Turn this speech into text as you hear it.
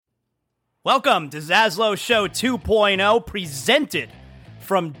Welcome to Zaslow Show 2.0, presented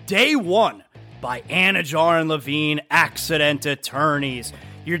from day one by Anajar and Levine Accident Attorneys.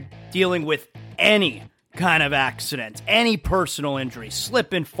 You're dealing with any kind of accident, any personal injury,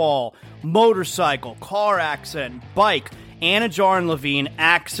 slip and fall, motorcycle, car accident, bike. Anajar and Levine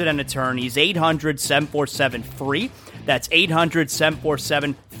Accident Attorneys, 800-747-FREE. That's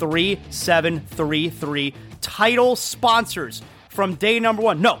 800-747-3733. Title sponsors from day number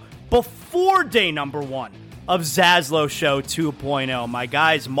one. No, before day number one of Zaslow Show 2.0. My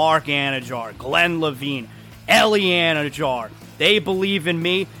guys Mark Anajar, Glenn Levine, Ellie Anajar. They believe in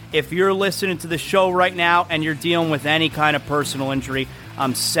me. If you're listening to the show right now and you're dealing with any kind of personal injury,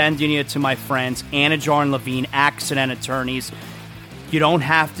 I'm sending you to my friends, Anajar and Levine Accident Attorneys. You don't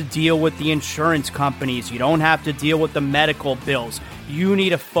have to deal with the insurance companies. You don't have to deal with the medical bills. You need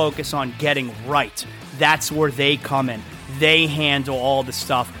to focus on getting right. That's where they come in. They handle all the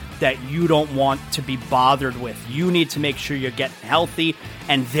stuff that you don't want to be bothered with. You need to make sure you're getting healthy,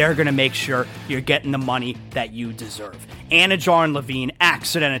 and they're going to make sure you're getting the money that you deserve. Anajar and Levine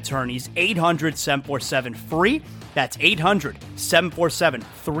Accident Attorneys, 800-747-FREE. That's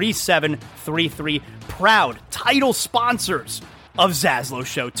 800-747-3733. Proud title sponsors of Zaslow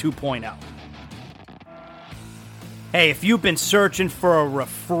Show 2.0. Hey, if you've been searching for a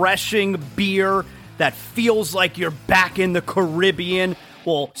refreshing beer that feels like you're back in the Caribbean,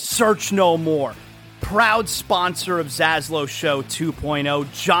 well, search no more. Proud sponsor of Zaslow Show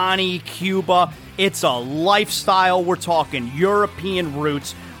 2.0, Johnny Cuba. It's a lifestyle. We're talking European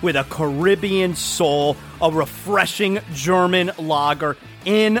roots with a Caribbean soul, a refreshing German lager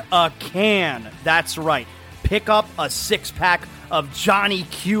in a can. That's right. Pick up a six-pack of Johnny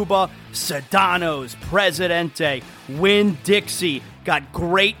Cuba, Sedanos, Presidente, Winn-Dixie. Got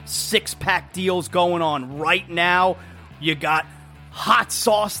great six-pack deals going on right now. You got hot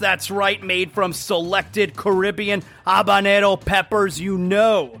sauce, that's right, made from selected Caribbean habanero peppers. You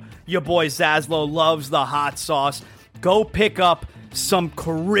know your boy Zaslow loves the hot sauce. Go pick up some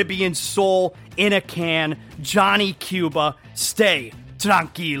Caribbean soul in a can. Johnny Cuba, stay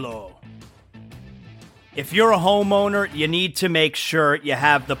tranquilo. If you're a homeowner, you need to make sure you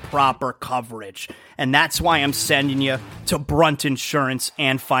have the proper coverage. And that's why I'm sending you to Brunt Insurance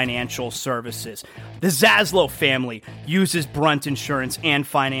and Financial Services. The Zaslow family uses Brunt Insurance and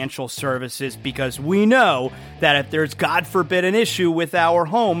Financial Services because we know that if there's, God forbid, an issue with our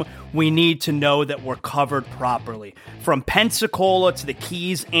home, we need to know that we're covered properly. From Pensacola to the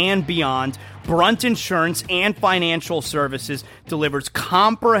Keys and beyond, Brunt Insurance and Financial Services delivers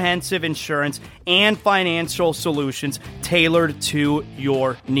comprehensive insurance and financial solutions tailored to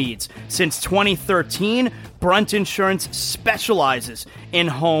your needs. Since 2013, Brunt Insurance specializes in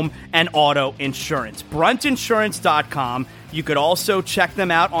home and auto insurance. BruntInsurance.com. You could also check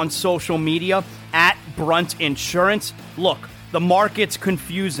them out on social media at Brunt Insurance. Look, the market's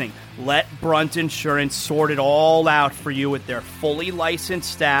confusing. Let Brunt Insurance sort it all out for you with their fully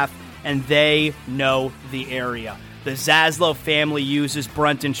licensed staff, and they know the area. The Zaslow family uses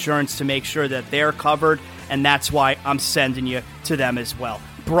Brunt Insurance to make sure that they're covered, and that's why I'm sending you to them as well.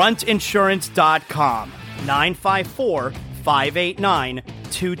 BruntInsurance.com,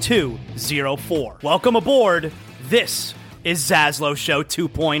 954-589-2204. Welcome aboard. This is Zaslow Show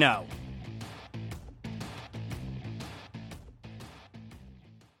 2.0.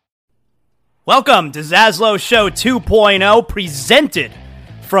 Welcome to Zaslow Show 2.0, presented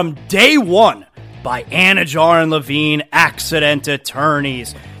from day one by Anajar and Levine Accident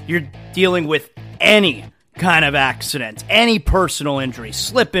Attorneys. You're dealing with any kind of accident, any personal injury,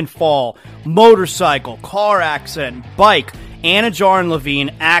 slip and fall, motorcycle, car accident, bike. Anajar and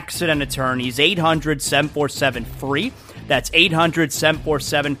Levine Accident Attorneys, 800-747-FREE. That's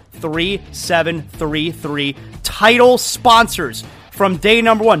 800-747-3733. Title sponsors from day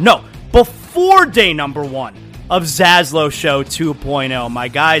number one. No, before day number one of Zaslow Show 2.0. My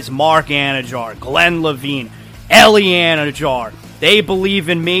guys Mark Anajar, Glenn Levine, Ellie Anajar. They believe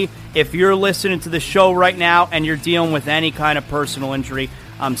in me. If you're listening to the show right now and you're dealing with any kind of personal injury,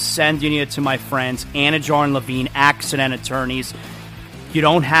 I'm sending you to my friends, Anajar and Levine Accident Attorneys. You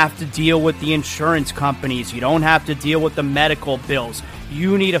don't have to deal with the insurance companies. You don't have to deal with the medical bills.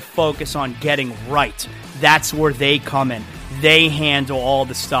 You need to focus on getting right. That's where they come in. They handle all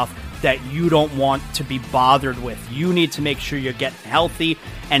the stuff that you don't want to be bothered with. You need to make sure you're getting healthy,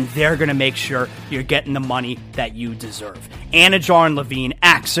 and they're going to make sure you're getting the money that you deserve. Anajar and Levine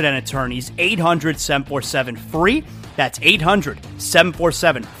Accident Attorneys, 800-747-FREE. That's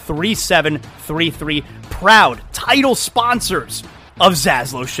 800-747-3733. Proud title sponsors of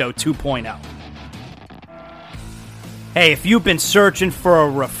Zaslow Show 2.0. Hey, if you've been searching for a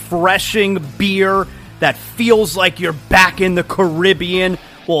refreshing beer that feels like you're back in the Caribbean,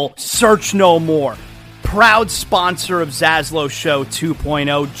 well, search no more. Proud sponsor of Zaslow Show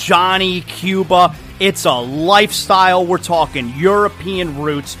 2.0, Johnny Cuba. It's a lifestyle. We're talking European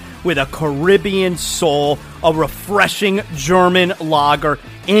roots with a Caribbean soul, a refreshing German lager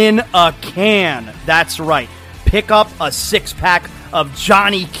in a can. That's right. Pick up a six-pack of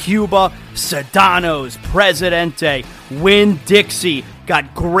Johnny Cuba, Sedanos, Presidente, Winn-Dixie.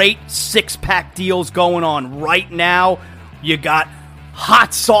 Got great six-pack deals going on right now. You got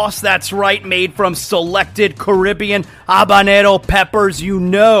hot sauce, that's right, made from selected Caribbean habanero peppers. You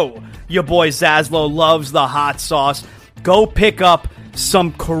know your boy Zaslow loves the hot sauce. Go pick up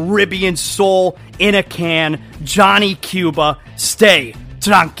some Caribbean soul in a can. Johnny Cuba, stay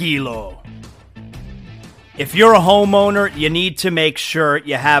tranquilo. If you're a homeowner, you need to make sure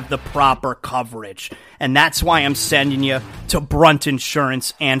you have the proper coverage. And that's why I'm sending you to Brunt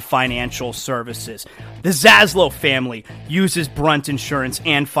Insurance and Financial Services. The Zaslow family uses Brunt Insurance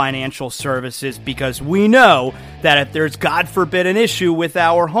and Financial Services because we know that if there's, God forbid, an issue with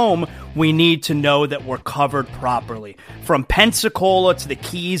our home, we need to know that we're covered properly. From Pensacola to the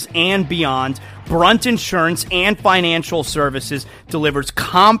Keys and beyond, Brunt Insurance and Financial Services delivers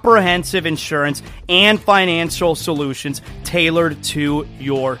comprehensive insurance and financial solutions tailored to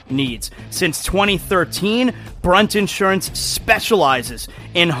your needs. Since 2013, Brunt Insurance specializes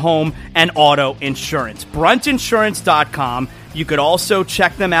in home and auto insurance. BruntInsurance.com. You could also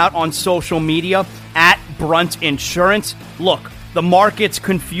check them out on social media at Brunt Insurance. Look, the market's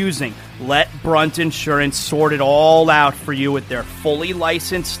confusing. Let Brunt Insurance sort it all out for you with their fully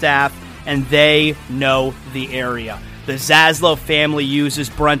licensed staff, and they know the area. The Zaslow family uses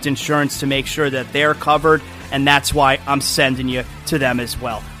Brunt Insurance to make sure that they're covered, and that's why I'm sending you to them as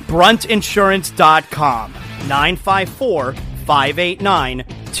well. BruntInsurance.com,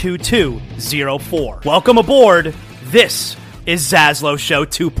 954-589-2204. Welcome aboard. This is Zaslow Show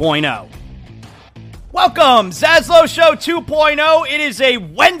 2.0. Welcome, Zaslow Show 2.0. It is a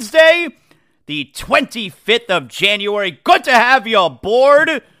Wednesday, the 25th of January. Good to have you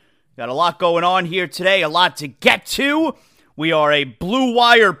aboard. Got a lot going on here today, a lot to get to. We are a Blue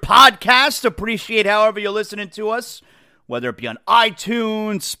Wire podcast. Appreciate however you're listening to us, whether it be on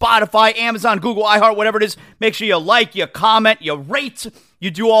iTunes, Spotify, Amazon, Google, iHeart, whatever it is. Make sure you like, you comment, you rate,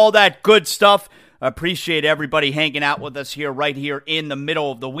 you do all that good stuff. Appreciate everybody hanging out with us here, right here in the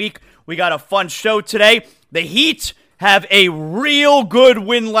middle of the week. We got a fun show today. The Heat have a real good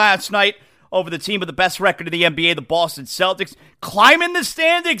win last night over the team with the best record in the NBA, the Boston Celtics. Climbing the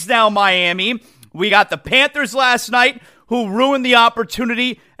standings now, Miami. We got the Panthers last night, who ruined the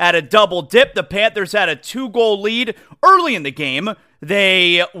opportunity at a double dip. The Panthers had a 2-goal lead early in the game.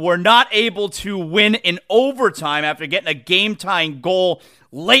 They were not able to win in overtime after getting a game-tying goal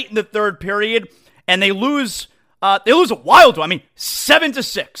late in the third period. And they lose a wild one.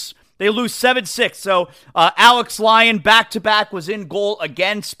 7-6. They lose 7-6. So Alex Lyon, back-to-back, was in goal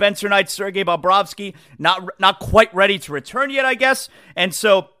again. Spencer Knight, Sergei Bobrovsky, not quite ready to return yet, I guess. And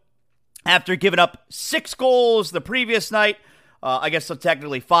so after giving up 6 goals the previous night, I guess so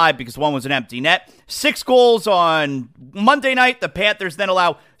technically 5 because one was an empty net, 6 goals on Monday night. The Panthers then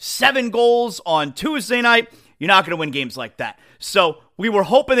allow 7 goals on Tuesday night. You're not going to win games like that. So we were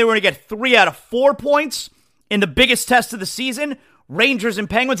hoping they were going to get 3 out of 4 points in the biggest test of the season. Rangers and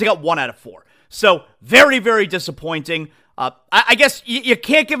Penguins, they got 1 out of 4. So very, very disappointing. I guess you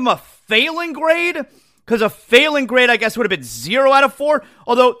can't give them a failing grade, because a failing grade, I guess, would have been 0 out of 4,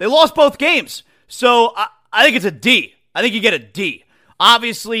 although they lost both games. So I think it's a D. I think you get a D.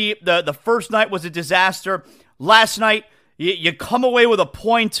 Obviously, the first night was a disaster. Last night, you come away with a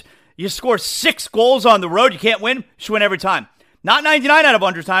point. You score 6 goals on the road. You can't win. You should win every time. Not 99 out of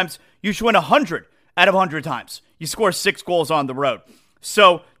 100 times. You should win 100 out of 100 times. You score 6 goals on the road.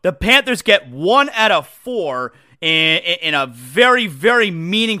 So the Panthers get 1 out of 4 in a very, very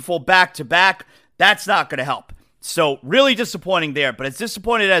meaningful back-to-back. That's not going to help. So really disappointing there. But as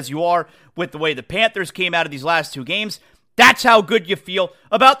disappointed as you are with the way the Panthers came out of these last 2 games, that's how good you feel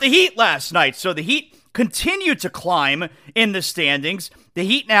about the Heat last night. So the Heat continue to climb in the standings. The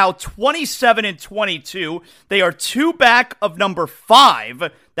Heat now 27-22. They are 2 back of number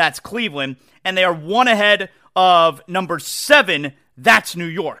 5. That's Cleveland. And they are 1 ahead of number 7. That's New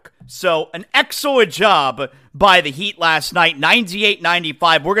York. So an excellent job by the Heat last night,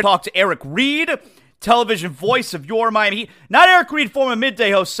 98-95. We're going to talk to Eric Reed, television voice of your Miami Heat. Not Eric Reed, former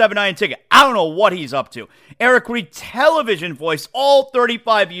midday host, 7-9 Ticket. I don't know what he's up to. Eric Reed, television voice, all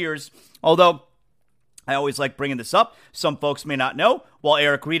 35 years. Although I always like bringing this up. Some folks may not know. While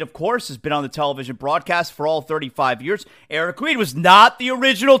Eric Reid, of course, has been on the television broadcast for all 35 years, Eric Reid was not the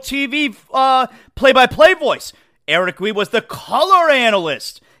original TV play-by-play voice. Eric Reid was the color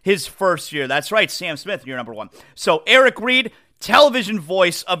analyst his first year. That's right, Sam Smith, you're number one. So Eric Reid, television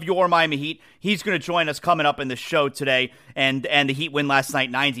voice of your Miami Heat. He's going to join us coming up in the show today. And the Heat win last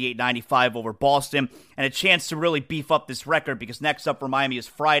night 98-95 over Boston. And a chance to really beef up this record because next up for Miami is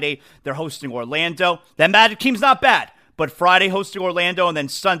Friday. They're hosting Orlando. That Magic team's not bad. But Friday hosting Orlando and then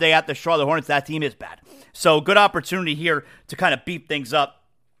Sunday at the Charlotte Hornets, that team is bad. So good opportunity here to kind of beef things up.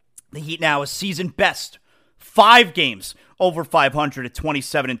 The Heat now is season best. 5 games over 500 at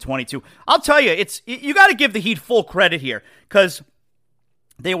 27-22. I'll tell you, you got to give the Heat full credit here because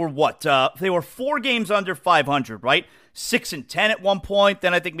they were they were 4 games under 500, right? 6-10 at one point.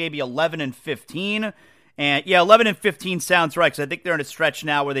 Then I think maybe 11-15. And yeah, 11-15 sounds right because I think they're in a stretch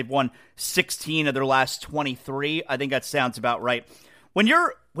now where they've won 16 of their last 23. I think that sounds about right. When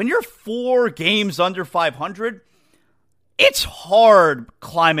you're 4 games under 500, it's hard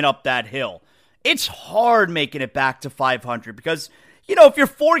climbing up that hill. It's hard making it back to 500 because, if you're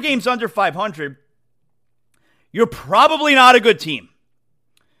 4 games under 500, you're probably not a good team.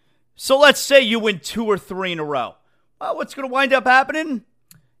 So let's say you win 2 or 3 in a row. Well, what's going to wind up happening?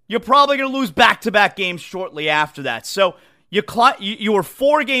 You're probably going to lose back-to-back games shortly after that. So you were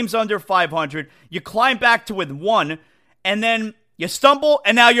 4 games under 500. You climb back to win 1, and then you stumble,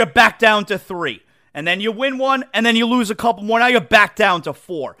 and now you're back down to 3. And then you win 1, and then you lose a couple more. Now you're back down to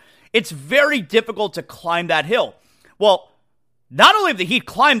 4. It's very difficult to climb that hill. Well, not only have the Heat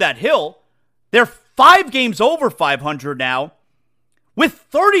climbed that hill, they're 5 games over 500 now with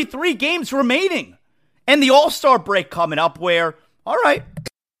 33 games remaining. And the All-Star break coming up where, all right,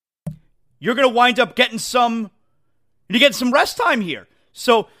 you're going to wind up getting some rest time here.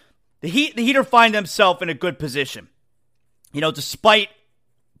 So the Heater find themselves in a good position. Despite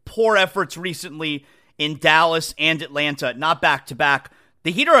poor efforts recently in Dallas and Atlanta, not back-to-back,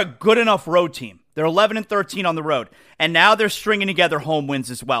 the Heat are a good enough road team. They're 11-13 on the road. And now they're stringing together home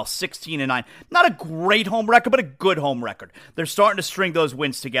wins as well, 16-9. Not a great home record, but a good home record. They're starting to string those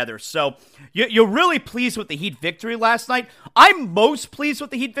wins together. So you're really pleased with the Heat victory last night. I'm most pleased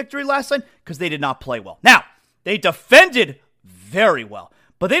with the Heat victory last night because they did not play well. Now, they defended very well,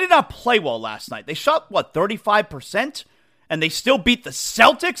 but they did not play well last night. They shot, 35%? And they still beat the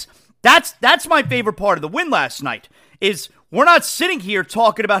Celtics? That's my favorite part of the win last night, is we're not sitting here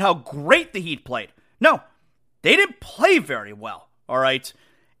talking about how great the Heat played. No, they didn't play very well, all right?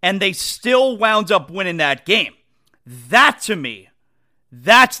 And they still wound up winning that game. That, to me,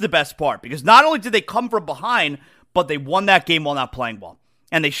 that's the best part. Because not only did they come from behind, but they won that game while not playing well.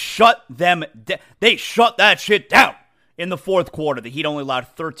 And they shut they shut that shit down in the fourth quarter. The Heat only allowed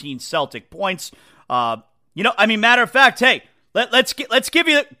 13 Celtic points. Matter of fact, hey, let's give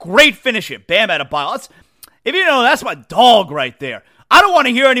you a great finish here. Bam Adebayo. If you know, that's my dog right there. I don't want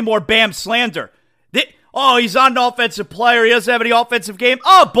to hear any more Bam slander. He's not an offensive player. He doesn't have any offensive game.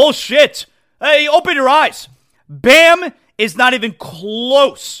 Oh, bullshit. Hey, open your eyes. Bam is not even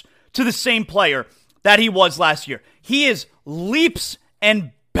close to the same player that he was last year. He is leaps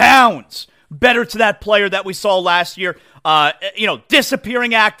and bounds better to that player that we saw last year.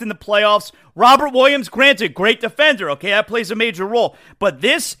 Disappearing act in the playoffs. Robert Williams, granted, great defender. Okay, that plays a major role. But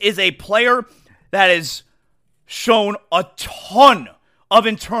this is a player that is shown a ton of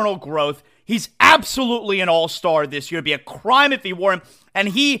internal growth. He's absolutely an all-star this year. It'd be a crime if he wore him. And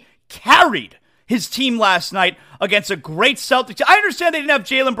he carried his team last night against a great Celtics. I understand they didn't have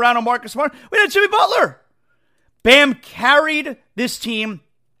Jaylen Brown or Marcus Smart. We had Jimmy Butler. Bam carried this team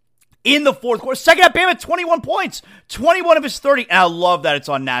in the fourth quarter. Second half, Bam had 21 points. 21 of his 30. And I love that it's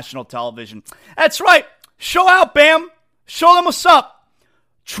on national television. That's right. Show out, Bam. Show them what's up.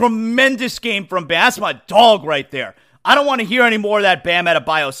 Tremendous game from Bam. That's my dog right there. I don't want to hear any more of that Bam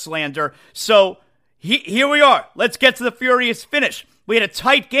Adebayo slander. So here we are. Let's get to the furious finish. We had a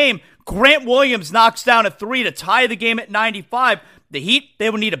tight game. Grant Williams knocks down a 3 to tie the game at 95. The Heat, they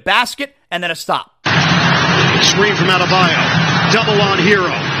would need a basket and then a stop. Screen from Adebayo. Double on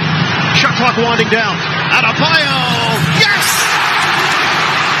Hero. Shot clock winding down. Adebayo. Yes!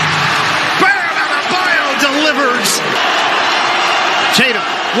 Bam Adebayo delivers. Tatum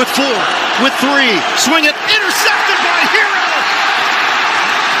with 4, with 3, swing it, intercepted by Hero!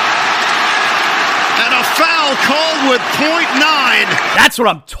 And a foul called with .9. That's what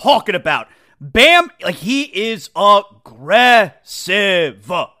I'm talking about. Bam, he is aggressive.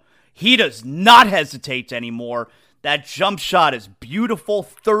 He does not hesitate anymore. That jump shot is beautiful.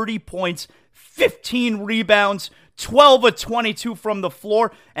 30 points, 15 rebounds, 12 of 22 from the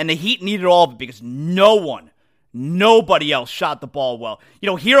floor, and the Heat needed all of it because nobody else shot the ball well.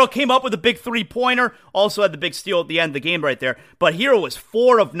 Hero came up with a big three-pointer, also had the big steal at the end of the game right there, but Hero was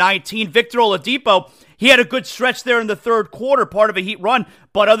 4 of 19. Victor Oladipo, he had a good stretch there in the third quarter, part of a Heat run,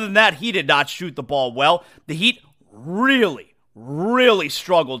 but other than that, he did not shoot the ball well. The Heat really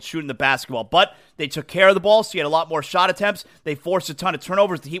struggled shooting the basketball, but they took care of the ball, so you had a lot more shot attempts. They forced a ton of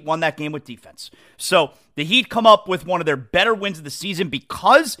turnovers. The Heat won that game with defense. So the Heat come up with one of their better wins of the season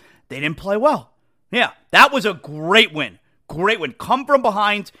because they didn't play well. Yeah, that was a great win. Great win. Come from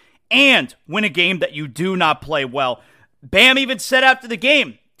behind and win a game that you do not play well. Bam even said after the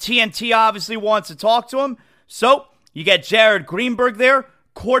game, TNT obviously wants to talk to him. So you get Jared Greenberg there,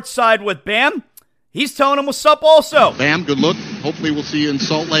 courtside with Bam. He's telling him what's up also. Bam, good look. Hopefully we'll see you in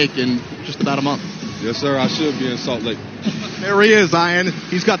Salt Lake in just about a month. Yes, sir. I should be in Salt Lake. There he is, Ian.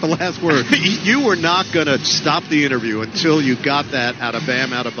 He's got the last word. You were not going to stop the interview until you got that out of Bam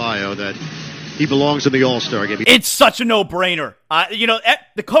Adebayo that he belongs in the All-Star game. It's such a no-brainer.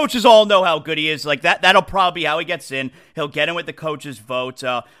 The coaches all know how good he is. Like that'll probably be how he gets in. He'll get in with the coaches' vote.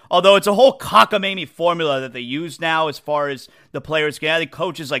 Although it's a whole cockamamie formula that they use now as far as the players get. The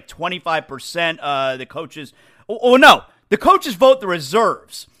coaches like 25%. The coaches. No, the coaches vote the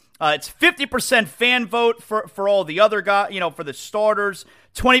reserves. It's 50% fan vote for all the other guys. For the starters.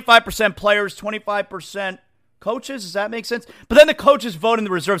 25% players. 25%. Coaches, does that make sense? But then the coaches vote in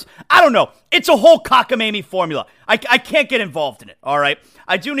the reserves. I don't know. It's a whole cockamamie formula. I can't get involved in it, all right?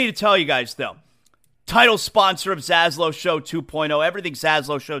 I do need to tell you guys, though. Title sponsor of Zaslow Show 2.0. Everything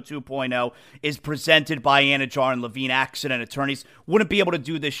Zaslow Show 2.0 is presented by Anajar and Levine Accident Attorneys. Wouldn't be able to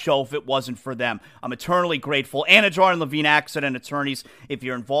do this show if it wasn't for them. I'm eternally grateful. Anajar and Levine Accident Attorneys. If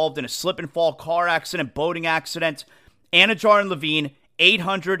you're involved in a slip and fall car accident, boating accident, Anajar and Levine,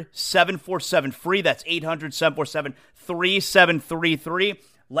 800-747-FREE. That's 800-747-3733.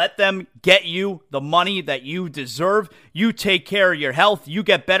 Let them get you the money that you deserve. You take care of your health. You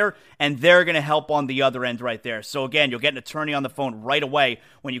get better, and they're going to help on the other end right there. So, again, you'll get an attorney on the phone right away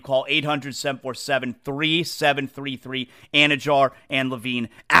when you call 800-747-3733, Anajar and Levine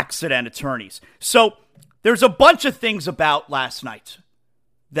Accident Attorneys. So, there's a bunch of things about last night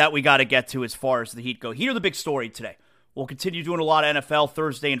that we got to get to as far as the Heat go. Heat are the big story today. We'll continue doing a lot of NFL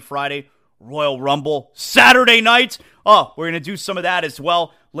Thursday and Friday. Royal Rumble Saturday night. Oh, we're going to do some of that as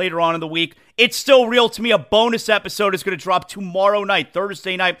well later on in the week. It's still real to me. A bonus episode is going to drop tomorrow night,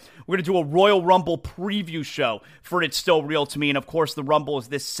 Thursday night. We're going to do a Royal Rumble preview show for It's Still Real to Me. And, of course, the Rumble is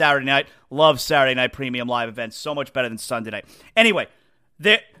this Saturday night. Love Saturday night premium live events. So much better than Sunday night. Anyway,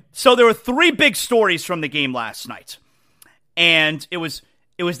 there were 3 big stories from the game last night. And it was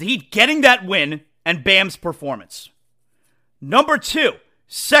the Heat getting that win and Bam's performance. Number 2,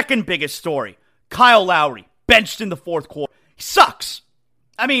 second biggest story, Kyle Lowry, benched in the fourth quarter. He sucks.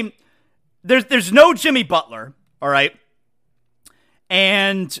 I mean, there's no Jimmy Butler, all right?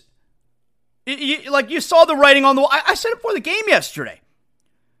 And, you saw the writing on the wall. I said it before the game yesterday.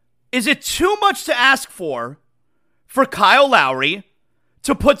 Is it too much to ask for Kyle Lowry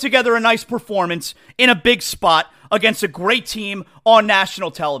to put together a nice performance in a big spot against a great team on national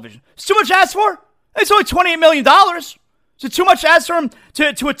television? It's too much to ask for? It's only $28 million. Is it too much to ask for him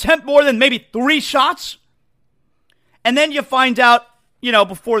to attempt more than maybe 3 shots? And then you find out,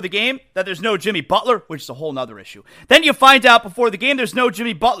 before the game that there's no Jimmy Butler, which is a whole nother issue. Then you find out before the game there's no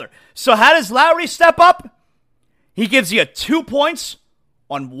Jimmy Butler. So how does Lowry step up? He gives you 2 points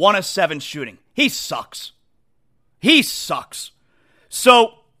on 1 of 7 shooting. He sucks.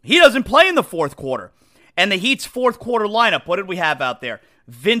 So he doesn't play in the fourth quarter. And the Heat's fourth quarter lineup, what did we have out there?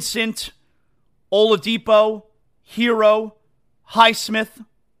 Vincent, Oladipo, Hero, Highsmith,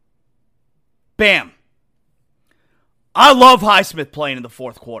 Bam. I love Highsmith playing in the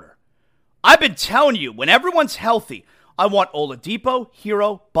fourth quarter. I've been telling you, when everyone's healthy, I want Oladipo,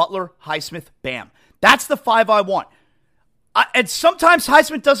 Hero, Butler, Highsmith, Bam. That's the 5 I want. And sometimes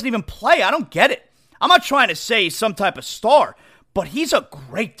Highsmith doesn't even play. I don't get it. I'm not trying to say he's some type of star, but he's a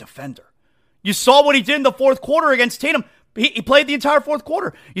great defender. You saw what he did in the fourth quarter against Tatum. He played the entire fourth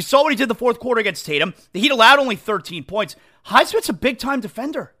quarter. You saw what he did in the fourth quarter against Tatum. The Heat allowed only 13 points. Highsmith's a big-time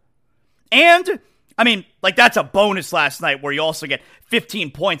defender. And, that's a bonus last night where you also get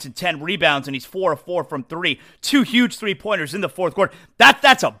 15 points and 10 rebounds, and he's 4 of 4 from 3. 2 huge three-pointers in the fourth quarter.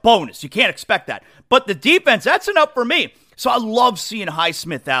 That's a bonus. You can't expect that. But the defense, that's enough for me. So I love seeing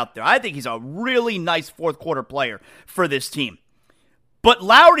Highsmith out there. I think he's a really nice fourth-quarter player for this team. But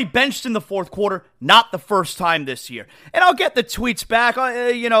Lowry benched in the fourth quarter, not the first time this year. And I'll get the tweets back.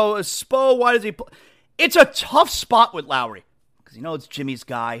 Spo, why does he play? It's a tough spot with Lowry because it's Jimmy's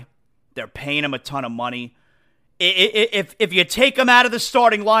guy. They're paying him a ton of money. If you take him out of the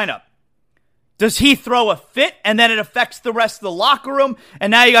starting lineup, does he throw a fit and then it affects the rest of the locker room?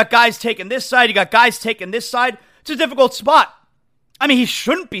 And now you got guys taking this side, you got guys taking this side. It's a difficult spot. I mean, he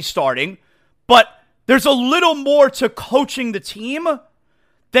shouldn't be starting, but there's a little more to coaching the team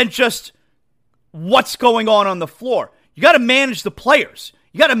than just what's going on the floor. You got to manage the players.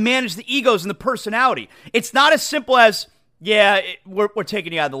 You got to manage the egos and the personality. It's not as simple as, we're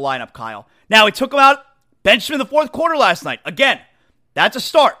taking you out of the lineup, Kyle. Now, we took him out, benched him in the fourth quarter last night. Again, that's a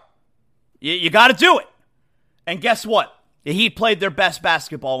start. You got to do it. And guess what? The Heat played their best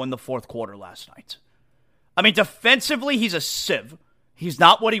basketball in the fourth quarter last night. I mean, defensively, he's a sieve. He's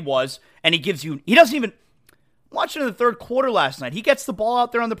not what he was. And he doesn't even, watching in the third quarter last night, he gets the ball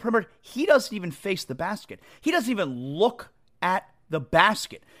out there on the perimeter. He doesn't even face the basket. He doesn't even look at the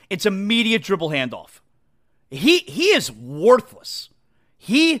basket. It's immediate dribble handoff. He is worthless.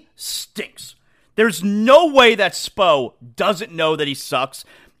 He stinks. There's no way that Spo doesn't know that he sucks.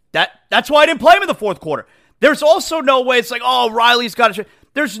 That's why I didn't play him in the fourth quarter. There's also no way it's like, Riley's got to.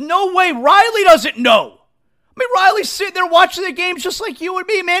 There's no way Riley doesn't know. I mean, Riley's sitting there watching the games just like you and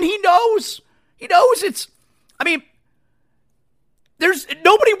me, man. He knows. He knows it's. I mean,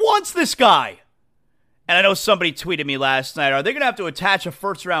 nobody wants this guy. And I know somebody tweeted me last night, are they going to have to attach a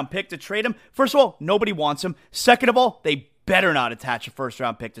first-round pick to trade him? First of all, nobody wants him. Second of all, they better not attach a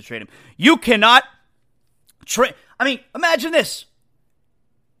first-round pick to trade him. You cannot trade. I mean, imagine this.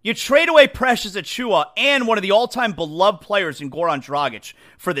 You trade away Precious Achiuwa and one of the all-time beloved players in Goran Dragic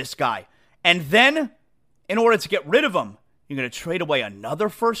for this guy. And then, in order to get rid of him, you're going to trade away another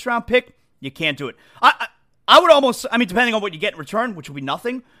first-round pick? You can't do it. I would almost, depending on what you get in return, which would be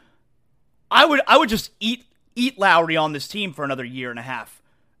nothing, I would just eat Lowry on this team for another year and a half.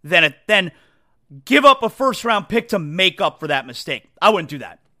 Then give up a first-round pick to make up for that mistake. I wouldn't do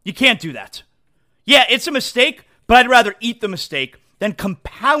that. You can't do that. Yeah, it's a mistake, but I'd rather eat the mistake than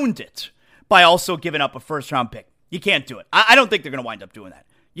compound it by also giving up a first-round pick. You can't do it. I don't think they're going to wind up doing that.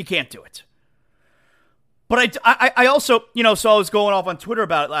 You can't do it. But I also, so I was going off on Twitter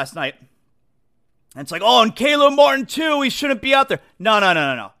about it last night. And it's like, and Caleb Martin too, he shouldn't be out there.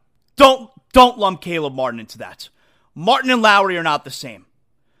 No. Don't lump Caleb Martin into that. Martin and Lowry are not the same.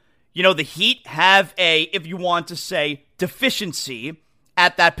 The Heat have if you want to say, deficiency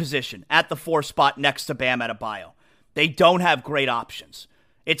at that position, at the 4 spot next to Bam Adebayo. They don't have great options.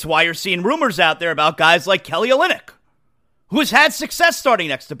 It's why you're seeing rumors out there about guys like Kelly Olynyk, who's had success starting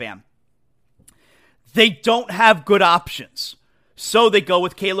next to Bam. They don't have good options, so they go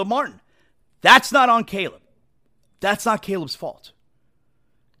with Caleb Martin. That's not on Caleb. That's not Caleb's fault.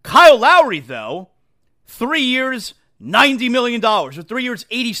 Kyle Lowry, though, 3 years, $90 million, or 3 years,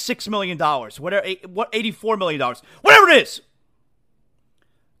 $86 million, whatever, $84 million, whatever it is.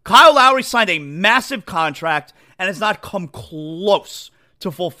 Kyle Lowry signed a massive contract and has not come close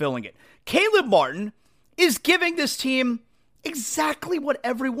to fulfilling it. Caleb Martin is giving this team exactly what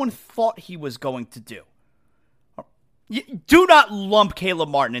everyone thought he was going to do. Do not lump Caleb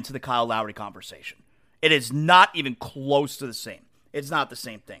Martin into the Kyle Lowry conversation. It is not even close to the same. It's not the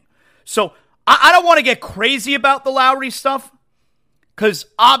same thing. So I don't want to get crazy about the Lowry stuff because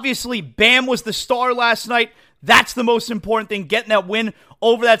obviously Bam was the star last night. That's the most important thing, getting that win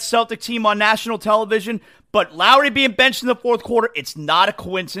over that Celtic team on national television. But Lowry being benched in the fourth quarter, it's not a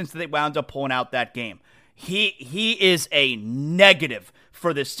coincidence that they wound up pulling out that game. He is a negative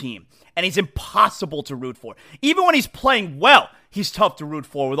for this team, and he's impossible to root for. Even when he's playing well, he's tough to root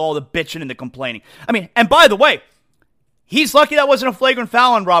for with all the bitching and the complaining. And by the way, he's lucky that wasn't a flagrant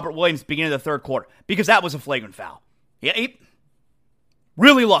foul on Robert Williams at the beginning of the third quarter, because that was a flagrant foul. He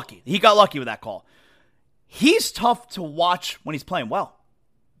really lucky. He got lucky with that call. He's tough to watch when he's playing well.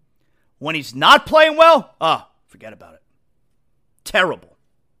 When he's not playing well, forget about it. Terrible.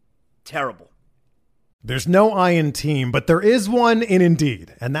 There's no I in team, but there is one in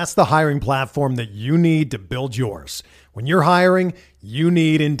Indeed, and that's the hiring platform that you need to build yours. When you're hiring, you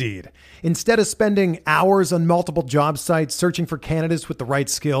need Indeed. Instead of spending hours on multiple job sites searching for candidates with the right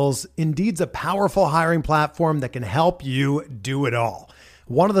skills, Indeed's a powerful hiring platform that can help you do it all.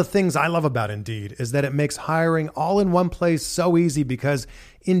 One of the things I love about Indeed is that it makes hiring all in one place so easy because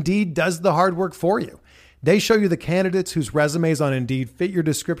Indeed does the hard work for you. They show you the candidates whose resumes on Indeed fit your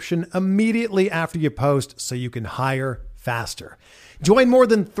description immediately after you post so you can hire faster. Join more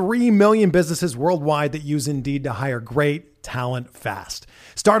than 3 million businesses worldwide that use Indeed to hire great talent fast.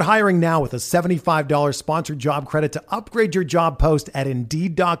 Start hiring now with a $75 sponsored job credit to upgrade your job post at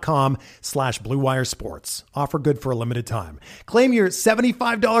Indeed.com/Blue Wire Sports. Offer good for a limited time. Claim your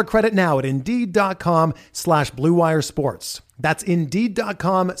 $75 credit now at Indeed.com/Blue Wire Sports. That's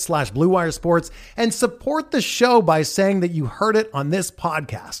Indeed.com/Blue Wire Sports, and support the show by saying that you heard it on this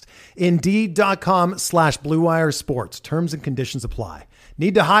podcast. Indeed.com/Blue Wire Sports. Terms and conditions apply.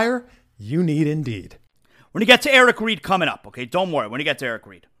 Need to hire? You need Indeed. We're going to get to Eric Reed coming up, okay? Don't worry. We're going to get to Eric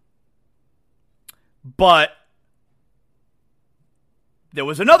Reed. But there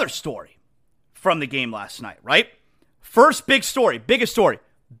was another story from the game last night, right? First big story, biggest story,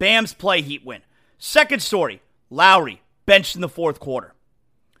 Bam's play, Heat win. Second story, Lowry benched in the fourth quarter.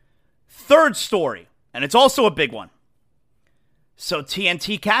 Third story, and it's also a big one. So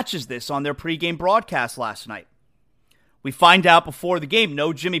TNT catches this on their pregame broadcast last night. We find out before the game,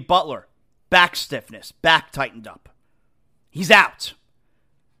 no Jimmy Butler. Back stiffness, back tightened up. He's out.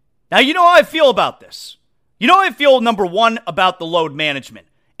 Now, you know how I feel about this. You know how I feel, number one, about the load management.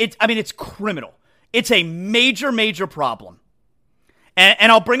 It's criminal. It's a major, major problem. And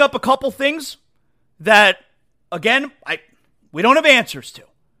I'll bring up a couple things that, again, we don't have answers to.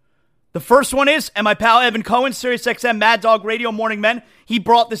 The first one is, and my pal Evan Cohen, SiriusXM Mad Dog Radio Morning Men, he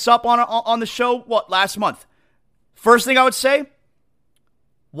brought this up on the show, last month. First thing I would say,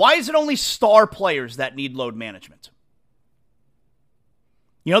 why is it only star players that need load management?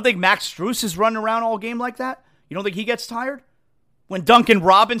 You don't think Max Strus is running around all game like that? You don't think he gets tired? When Duncan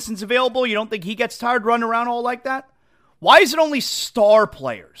Robinson's available, you don't think he gets tired running around all like that? Why is it only star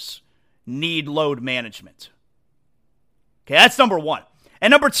players need load management? Okay, that's number one.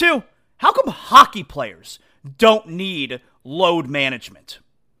 And number two, how come hockey players don't need load management?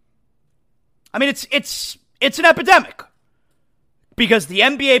 I mean, it's an epidemic. Because the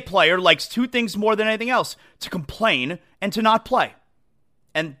NBA player likes two things more than anything else: to complain and to not play.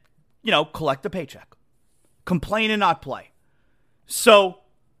 And, collect a paycheck. Complain and not play. So,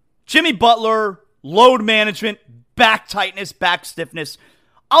 Jimmy Butler, load management, back tightness, back stiffness.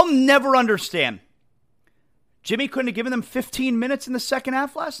 I'll never understand. Jimmy couldn't have given them 15 minutes in the second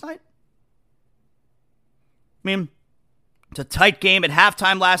half last night? I mean, it's a tight game at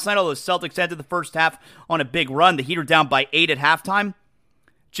halftime last night, although the Celtics ended the first half on a big run. The Heat are down by 8 at halftime.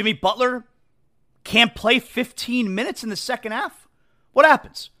 Jimmy Butler can't play 15 minutes in the second half. What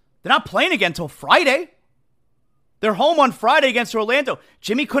happens? They're not playing again until Friday. They're home on Friday against Orlando.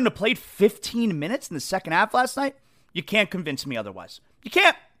 Jimmy couldn't have played 15 minutes in the second half last night? You can't convince me otherwise. You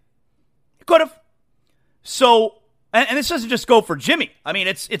can't. You could have. So, and this doesn't just go for Jimmy. I mean,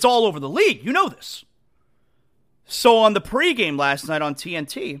 it's all over the league. You know this. So on the pregame last night on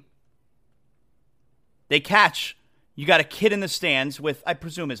TNT, they catch, you got a kid in the stands with, I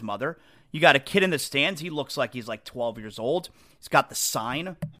presume, his mother. You got a kid in the stands. He looks like he's like 12 years old. He's got the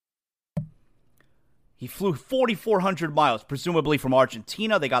sign. He flew 4,400 miles, presumably from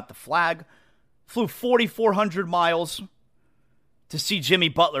Argentina. They got the flag. Flew 4,400 miles to see Jimmy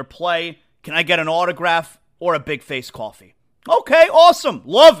Butler play. Can I get an autograph or a big face coffee? Okay, awesome.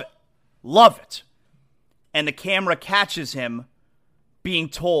 Love it. Love it. And the camera catches him being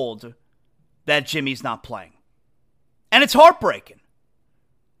told that Jimmy's not playing. And it's heartbreaking.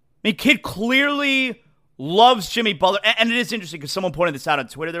 I mean, kid clearly loves Jimmy Butler. And it is interesting because someone pointed this out on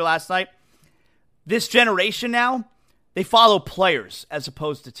Twitter there last night. This generation now, they follow players as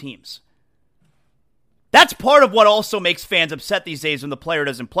opposed to teams. That's part of what also makes fans upset these days when the player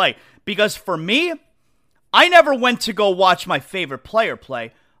doesn't play. Because for me, I never went to go watch my favorite player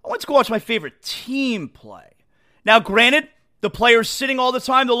play. I went to go watch my favorite team play. Now, granted, the players sitting all the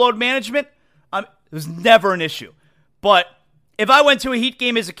time, the load management, it was never an issue. But if I went to a Heat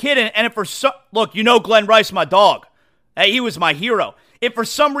game as a kid, and if for some, look, Glenn Rice, my dog. Hey, he was my hero. If for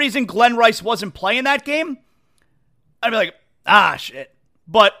some reason Glenn Rice wasn't playing that game, I'd be like, shit.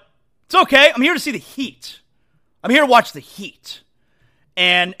 But it's okay. I'm here to see the Heat. I'm here to watch the Heat.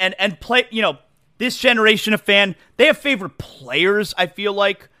 And play, this generation of fan, they have favorite players, I feel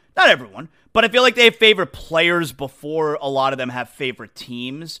like. Not everyone, but I feel like they have favorite players before a lot of them have favorite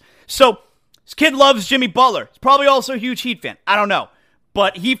teams. So, this kid loves Jimmy Butler. He's probably also a huge Heat fan. I don't know.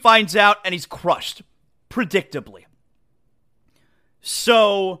 But he finds out and he's crushed. Predictably.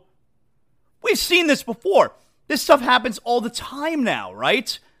 So, we've seen this before. This stuff happens all the time now,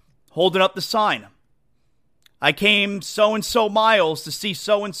 right? Holding up the sign. I came so-and-so miles to see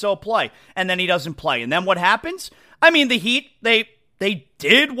so-and-so play. And then he doesn't play. And then what happens? I mean, the Heat, they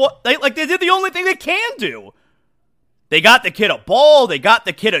did what they did the only thing they can do. They got the kid a ball, they got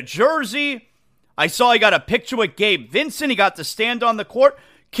the kid a jersey. I saw he got a picture with Gabe Vincent. He got to stand on the court.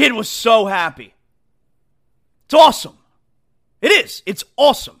 Kid was so happy. It's awesome. It is. It's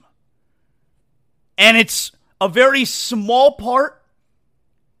awesome. And it's a very small part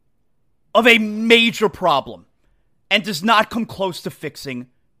of a major problem and does not come close to fixing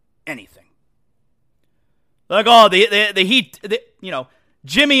anything. Like, oh, the Heat,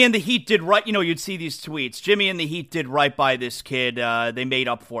 Jimmy and the Heat did right. You'd see these tweets. Jimmy and the Heat did right by this kid. They made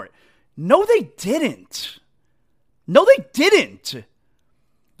up for it. No, they didn't. No, they didn't.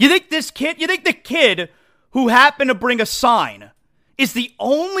 You think the kid who happened to bring a sign is the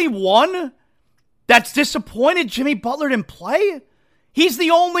only one that's disappointed Jimmy Butler didn't play? He's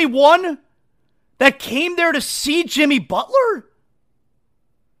the only one that came there to see Jimmy Butler?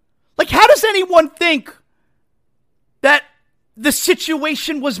 Like, how does anyone think that the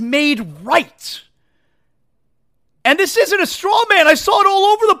situation was made right? And this isn't a straw man. I saw it all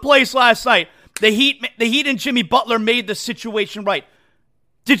over the place last night. The Heat and Jimmy Butler made the situation right.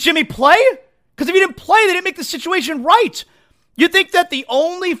 Did Jimmy play? Because if he didn't play, they didn't make the situation right. You think that the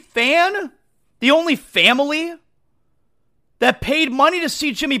only family that paid money to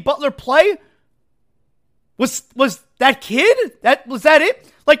see Jimmy Butler play was that kid? Was that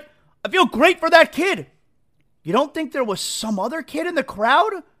it? Like, I feel great for that kid. You don't think there was some other kid in the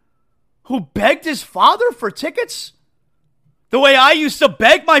crowd who begged his father for tickets? The way I used to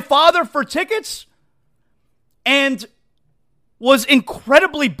beg my father for tickets? And was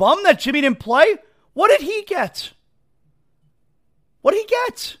incredibly bummed that Jimmy didn't play? What did he get? What did he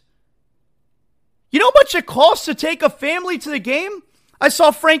get? You know how much it costs to take a family to the game? I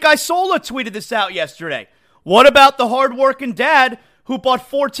saw Frank Isola tweeted this out yesterday. What about the hardworking dad who bought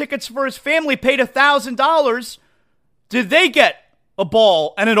 4 tickets for his family, paid $1,000? Did they get a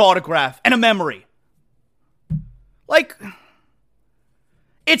ball and an autograph and a memory? Like,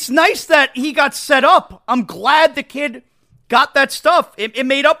 it's nice that he got set up. I'm glad the kid got that stuff. It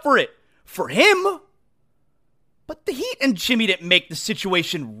made up for it. For him. But the Heat and Jimmy didn't make the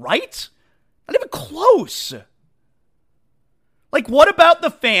situation right. Not even close. Like, what about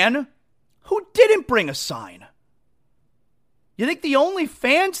the fan who didn't bring a sign? You think the only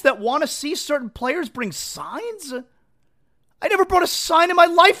fans that want to see certain players bring signs? I never brought a sign in my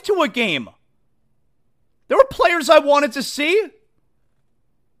life to a game. There were players I wanted to see.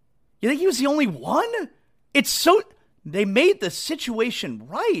 You think he was the only one? They made the situation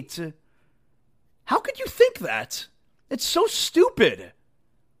right. How could you think that? It's so stupid.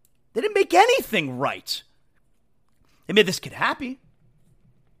 They didn't make anything right. They made this kid happy.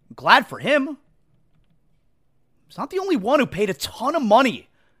 I'm glad for him. He's not the only one who paid a ton of money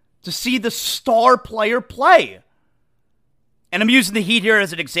to see the star player play. And I'm using the Heat here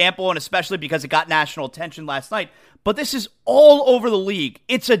as an example, and especially because it got national attention last night. But this is all over the league.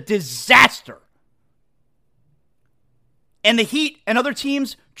 It's a disaster. And the Heat and other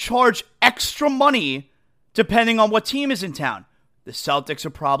teams charge extra money depending on what team is in town. The Celtics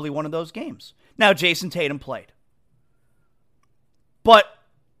are probably one of those games. Now, Jason Tatum played. But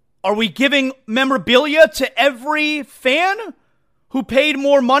are we giving memorabilia to every fan who paid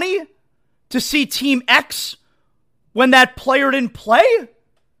more money to see Team X when that player didn't play?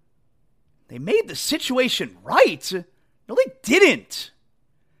 They made the situation right. No, they didn't.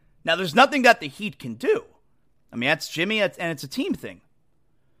 Now, there's nothing that the Heat can do. I mean, that's Jimmy, and it's a team thing.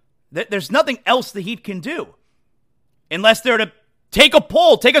 There's nothing else the Heat can do. Unless they're to take a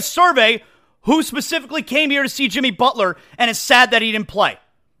poll, take a survey, who specifically came here to see Jimmy Butler and is sad that he didn't play.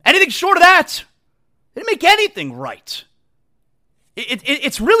 Anything short of that, they didn't make anything right.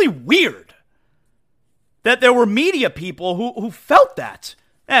 It's really weird that there were media people who felt that.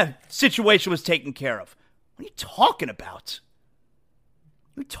 Situation was taken care of. What are you talking about?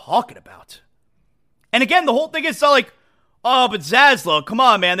 What are you talking about? And again, the whole thing is like, oh, but Zaslow, come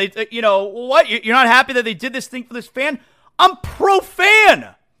on, man. What? You're not happy that they did this thing for this fan? I'm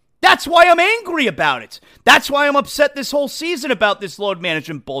pro-fan. That's why I'm angry about it. That's why I'm upset this whole season about this load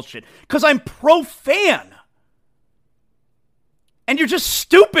management bullshit. Because I'm pro-fan. And you're just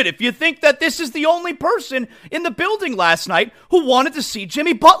stupid if you think that this is the only person in the building last night who wanted to see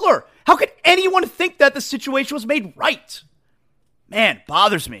Jimmy Butler. How could anyone think that the situation was made right? Man,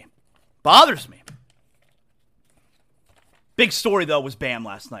 bothers me. Bothers me. Big story, though, was Bam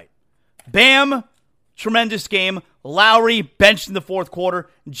last night. Bam, tremendous game. Lowry benched in the fourth quarter.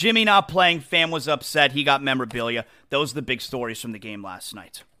 Jimmy not playing. Fam was upset. He got memorabilia. Those are the big stories from the game last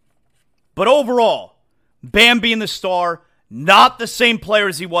night. But overall, Bam being the star, not the same player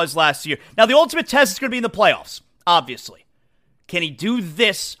as he was last year. Now, the ultimate test is going to be in the playoffs, obviously. Can he do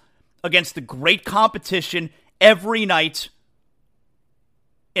this against the great competition every night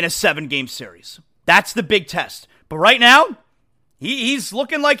in a 7-game series? That's the big test. But right now, he's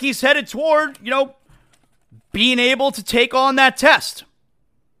looking like he's headed toward, being able to take on that test.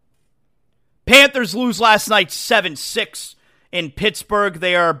 Panthers lose last night 7-6 in Pittsburgh.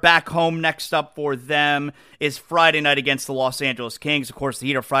 They are back home. Next up for them is Friday night against the Los Angeles Kings. Of course, the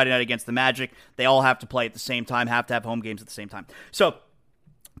Heat are Friday night against the Magic. They all have to play at the same time, have to have home games at the same time. So,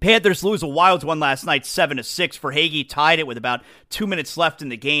 Panthers lose a wild one last night, 7-6. Verhaeghe tied it with about 2 minutes left in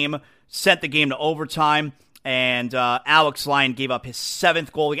the game, sent the game to overtime, and Alex Lyon gave up his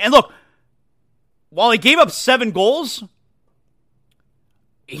 7th goal. And look, while he gave up 7 goals,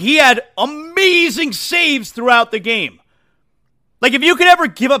 he had amazing saves throughout the game. Like, if you could ever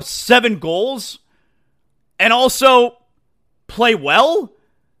give up 7 goals and also play well,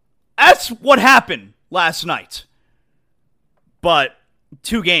 that's what happened last night. But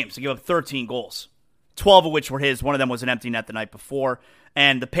 2 games to give up 13 goals, 12 of which were his. One of them was an empty net the night before.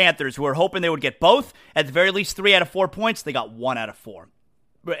 And the Panthers, who were hoping they would get both, at the very least 3 out of 4 points, they got 1 out of 4.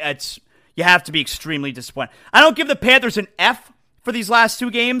 You have to be extremely disappointed. I don't give the Panthers an F for these last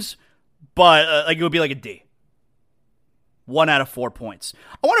 2 games, but it would be like a D. 1 out of 4 points.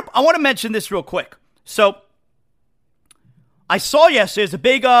 I want to mention this real quick. So, I saw yesterday, there's a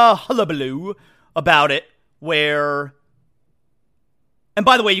big hullabaloo about it, where, and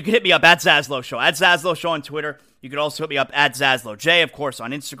by the way, you can hit me up at Zaslow Show, at Zaslow Show on Twitter. You can also hit me up at Zaslow J, of course,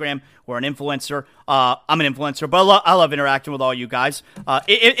 on Instagram. We're an influencer. I'm an influencer, but I love interacting with all you guys.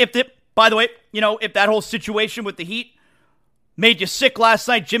 By the way, if that whole situation with the Heat made you sick last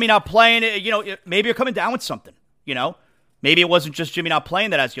night, Jimmy not playing, maybe you're coming down with something, Maybe it wasn't just Jimmy not playing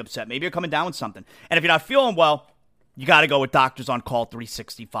that has you upset. Maybe you're coming down with something. And if you're not feeling well, you got to go with Doctors on Call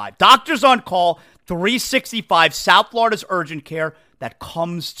 365. Doctors on Call 365, South Florida's urgent care that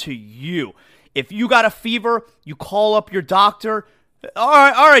comes to you. If you got a fever, you call up your doctor.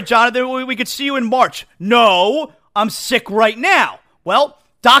 All right, Jonathan, we could see you in March. No, I'm sick right now. Well,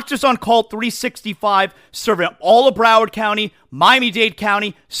 Doctors on Call 365, serving all of Broward County, Miami-Dade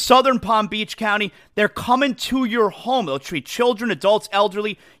County, Southern Palm Beach County. They're coming to your home. They'll treat children, adults,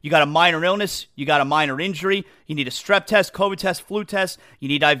 elderly. You got a minor illness. You got a minor injury. You need a strep test, COVID test, flu test. You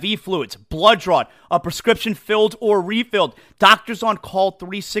need IV fluids, blood drawn, a prescription filled or refilled. Doctors on Call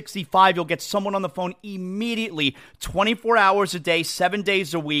 365. You'll get someone on the phone immediately, 24 hours a day, 7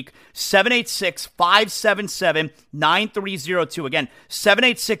 days a week, 786-577-9302. Again,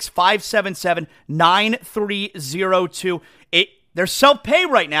 786-577-9302. They're self-pay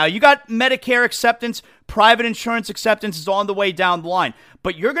right now. You got Medicare acceptance, private insurance acceptance is on the way down the line.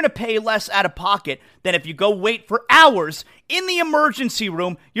 But you're going to pay less out of pocket than if you go wait for hours in the emergency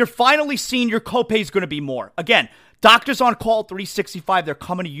room. You're finally seeing your copay is going to be more. Again, Doctors on Call 365, they're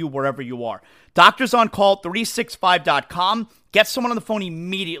coming to you wherever you are. DoctorsOnCall365.com. Get someone on the phone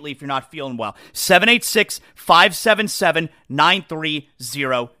immediately if you're not feeling well.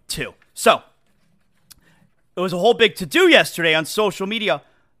 786-577-9302. So, it was a whole big to-do yesterday on social media.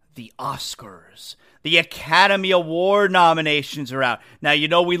 The Oscars. The Academy Award nominations are out.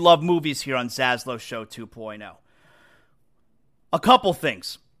 Now, we love movies here on Zaslow Show 2.0. A couple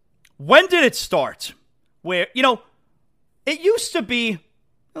things. When did it start? Where, it used to be,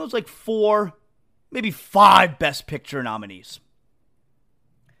 it was like 4, maybe 5 Best Picture nominees.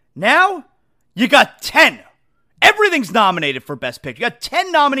 Now, you got 10. Everything's nominated for Best Picture. You got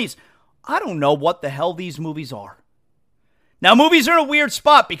 10 nominees. I don't know what the hell these movies are. Now, movies are in a weird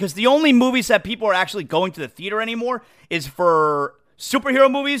spot because the only movies that people are actually going to the theater anymore is for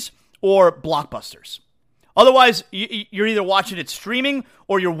superhero movies or blockbusters. Otherwise, you're either watching it streaming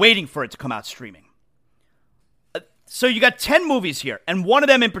or you're waiting for it to come out streaming. So you got 10 movies here, and one of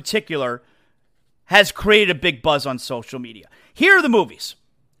them in particular has created a big buzz on social media. Here are the movies.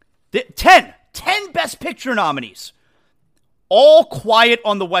 10 Best Picture nominees. All Quiet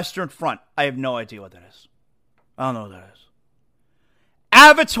on the Western Front. I have no idea what that is. I don't know what that is.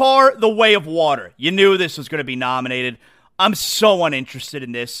 Avatar: The Way of Water. You knew this was going to be nominated. I'm so uninterested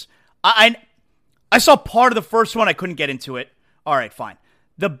in this. I saw part of the first one. I couldn't get into it. All right, fine.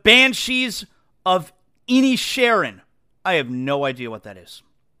 The Banshees of Inisherin. I have no idea what that is.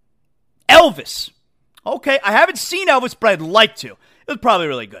 Elvis. Okay, I haven't seen Elvis, but I'd like to. It was probably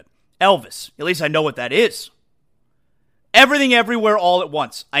really good. Elvis. At least I know what that is. Everything Everywhere All at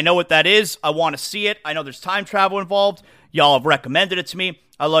Once. I know what that is. I want to see it. I know there's time travel involved. Y'all have recommended it to me.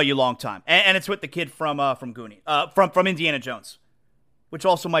 I love you long time. And it's with the kid from Goonies. From Indiana Jones. Which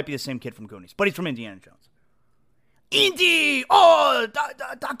also might be the same kid from Goonies. But he's from Indiana Jones. Indy! Oh,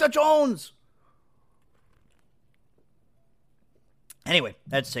 Dr. Jones! Anyway,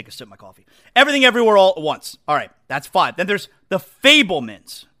 I had to take a sip of my coffee. Everything Everywhere All at Once. All right, that's 5. Then there's The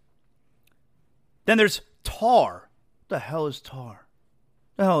Fabelmans. Then there's Tar. What the hell is Tar?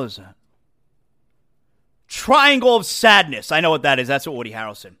 The hell is that? Triangle of Sadness. I know what that is. That's what Woody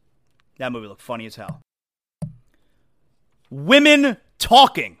Harrelson. That movie looked funny as hell. Women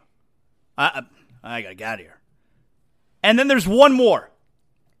Talking. I gotta get out of here. And then there's one more.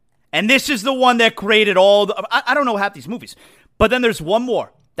 And this is the one that created all the... I don't know half these movies. But then there's one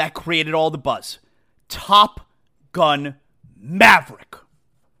more that created all the buzz. Top Gun Maverick.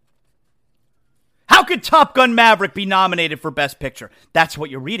 How could Top Gun Maverick be nominated for Best Picture? That's what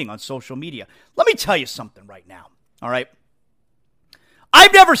you're reading on social media. Let me tell you something right now, all right?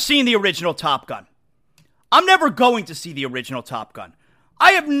 I've never seen the original Top Gun. I'm never going to see the original Top Gun.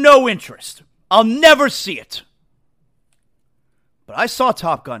 I have no interest. I'll never see it. But I saw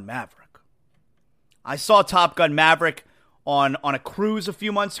Top Gun Maverick. I saw Top Gun Maverick on a cruise a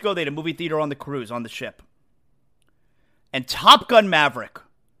few months ago. They had a movie theater on the cruise, on the ship. And Top Gun Maverick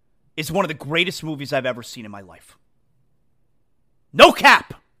is one of the greatest movies I've ever seen in my life. No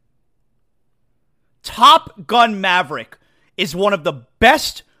cap. Top Gun Maverick is one of the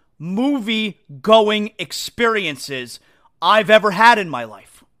best movie-going experiences I've ever had in my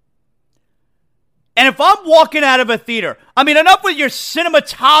life. And if I'm walking out of a theater, I mean, enough with your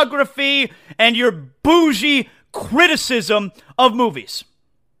cinematography and your bougie criticism of movies.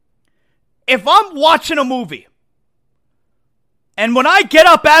 If I'm watching a movie, and when I get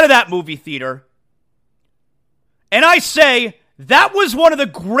up out of that movie theater, and I say, that was one of the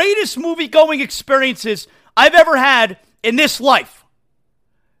greatest movie-going experiences I've ever had in this life,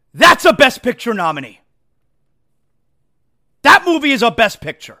 that's a Best Picture nominee. That movie is a Best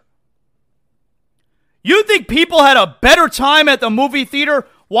Picture. You think people had a better time at the movie theater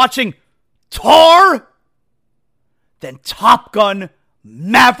watching Tar than Top Gun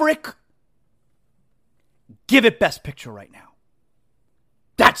Maverick? Give it Best Picture right now.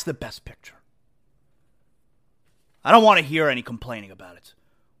 That's the Best Picture. I don't want to hear any complaining about it.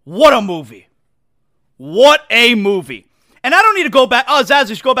 What a movie. What a movie. And I don't need to go back. Oh, Zaz,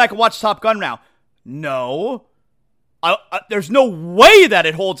 just go back and watch Top Gun now. No. There's no way that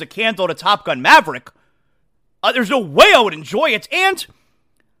it holds a candle to Top Gun Maverick. There's no way I would enjoy it. And,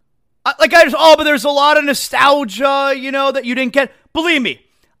 but there's a lot of nostalgia, that you didn't get. Believe me,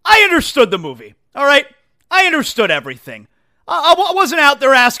 I understood the movie. All right? I understood everything. I wasn't out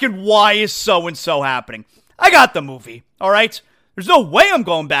there asking, why is so-and-so happening? I got the movie, all right? There's no way I'm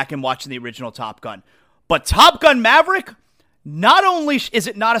going back and watching the original Top Gun. But Top Gun Maverick, not only is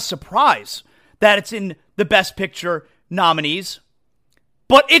it not a surprise that it's in the Best Picture nominees,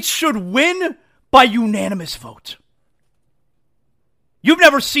 but it should win by unanimous vote. You've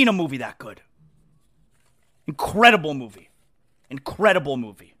never seen a movie that good. Incredible movie. Incredible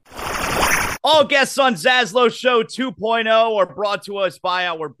movie. All guests on Zaslow Show 2.0 are brought to us by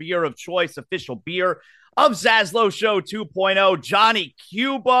our beer of choice, official beer of Zaslow Show 2.0, Johnny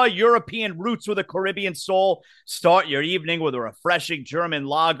Cuba, European roots with a Caribbean soul. Start your evening with a refreshing German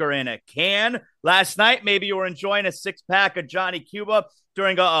lager in a can. Last night, maybe you were enjoying a six-pack of Johnny Cuba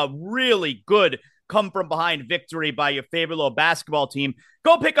during a really good come-from-behind victory by your favorite little basketball team.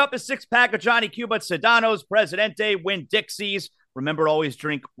 Go pick up a six-pack of Johnny Cuba at Sedano's, Presidente, Winn-Dixie's. Remember, always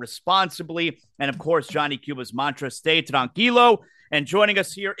drink responsibly. And, of course, Johnny Cuba's mantra, stay tranquilo. And joining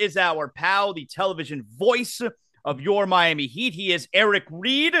us here is our pal, the television voice of your Miami Heat. He is Eric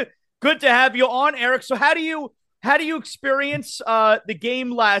Reed. Good to have you on, Eric. So how do you experience the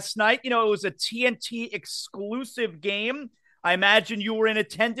game last night? It was a TNT exclusive game. I imagine you were in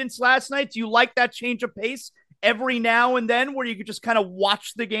attendance last night. Do you like that change of pace every now and then where you could just kind of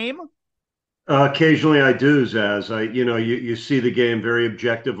watch the game? Occasionally I do, Zaz. You see the game very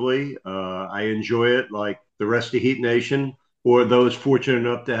objectively. I enjoy it like the rest of Heat Nation or those fortunate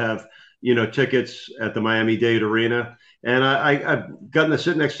enough to have, tickets at the Miami-Dade Arena. And I've gotten to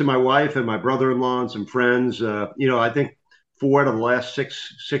sit next to my wife and my brother-in-law and some friends, I think 4 out of the last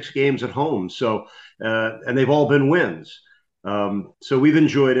six games at home. So, and they've all been wins. So we've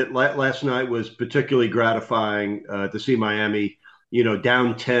enjoyed it. Last night was particularly gratifying to see Miami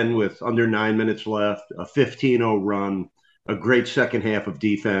down 10 with under 9 minutes left, a 15-0 run, a great second half of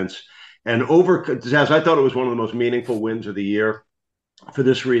defense. And Zaz, I thought it was one of the most meaningful wins of the year for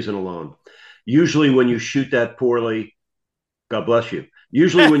this reason alone. Usually when you shoot that poorly, God bless you.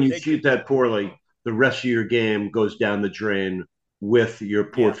 Usually when you shoot that poorly, the rest of your game goes down the drain with your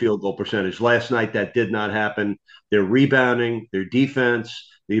poor field goal percentage. Last night, that did not happen. Their rebounding, their defense,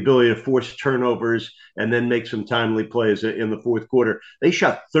 the ability to force turnovers and then make some timely plays in the fourth quarter. They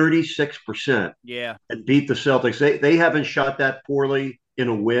shot 36% and beat the Celtics. They haven't shot that poorly in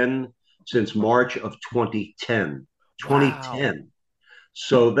a win since March of 2010. 2010. Wow.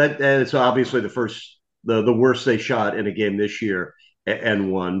 So that is obviously the worst they shot in a game this year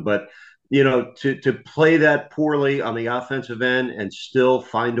and won. But to play that poorly on the offensive end and still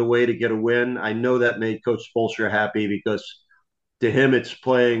find a way to get a win, I know that made Coach Spoelstra happy because to him it's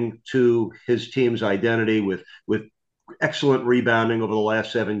playing to his team's identity with excellent rebounding over the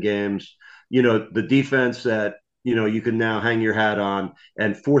last 7 games. The defense that you can now hang your hat on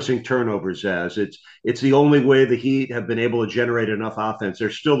and forcing turnovers as it's the only way the Heat have been able to generate enough offense. They're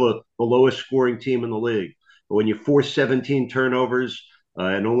still the lowest scoring team in the league. But when you force 17 turnovers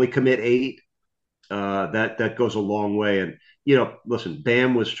and only commit 8, that goes a long way. And listen,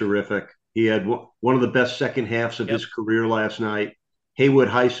 Bam was terrific. He had one of the best second halves of his career last night. Haywood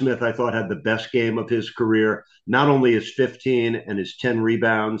Highsmith, I thought, had the best game of his career. Not only his 15 and his 10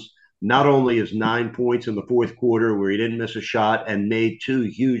 rebounds, not only his 9 points in the fourth quarter where he didn't miss a shot and made 2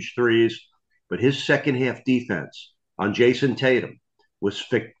 huge threes, but his second half defense on Jason Tatum was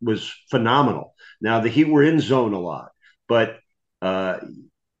phenomenal. Now, the Heat were in zone a lot, but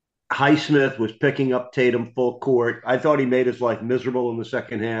Highsmith was picking up Tatum full court. I thought he made his life miserable in the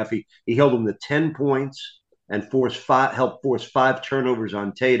second half. He held him to 10 points and helped force 5 turnovers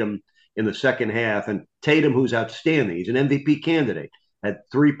on Tatum in the second half. And Tatum, who's outstanding, he's an MVP candidate, had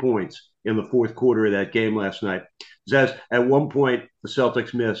 3 points in the fourth quarter of that game last night. Zaz, at one point, the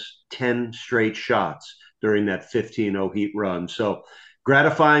Celtics missed 10 straight shots during that 15-0 Heat run. So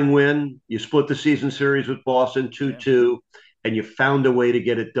gratifying win. You split the season series with Boston 2-2, and you found a way to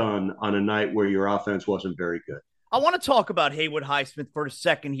get it done on a night where your offense wasn't very good. I want to talk about Haywood Highsmith for a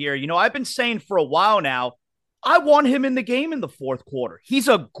second here. I've been saying for a while now, I want him in the game in the fourth quarter. He's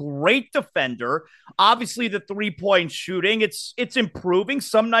a great defender. Obviously, the three-point shooting, it's improving.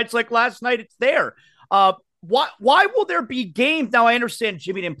 Some nights like last night, it's there. Why will there be games? Now, I understand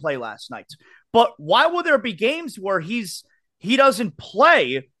Jimmy didn't play last night, but why will there be games where he doesn't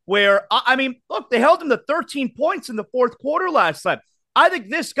play? Where, look, they held him to 13 points in the fourth quarter last night. I think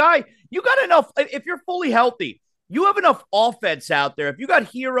this guy, you got enough. If you're fully healthy, you have enough offense out there. If you got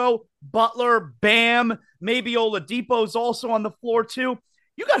Hero, Butler, Bam, maybe Oladipo's also on the floor too.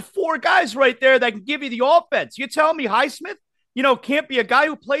 You got 4 guys right there that can give you the offense. You telling me Highsmith, can't be a guy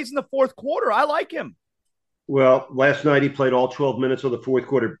who plays in the fourth quarter? I like him. Well, last night he played all 12 minutes of the fourth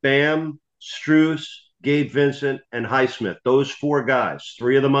quarter. Bam, Strus, Gabe Vincent, and Highsmith, those 4 guys,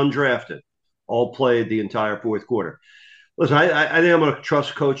 3 of them undrafted, all played the entire fourth quarter. Listen, I think I'm going to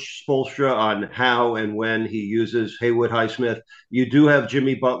trust Coach Spoelstra on how and when he uses Haywood Highsmith. You do have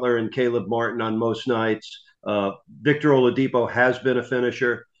Jimmy Butler and Caleb Martin on most nights. Victor Oladipo has been a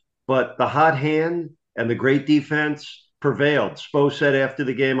finisher, but the hot hand and the great defense prevailed. Spo said after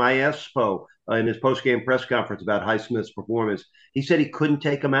the game, I asked Spo in his post-game press conference about Highsmith's performance. He said he couldn't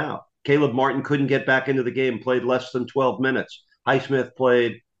take him out. Caleb Martin couldn't get back into the game, played less than 12 minutes. Highsmith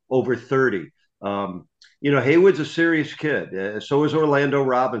played over 30. Haywood's a serious kid. So is Orlando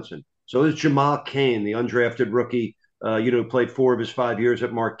Robinson. So is Jamal Cain, the undrafted rookie, played 4 of his 5 years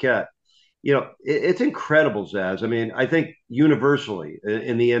at Marquette. It's incredible, Zaz. I think universally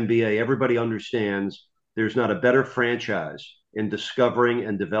in the NBA, everybody understands there's not a better franchise in discovering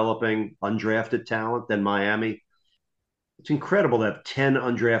and developing undrafted talent than Miami. It's incredible to have 10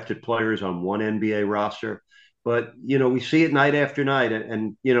 undrafted players on one NBA roster. But, we see it night after night.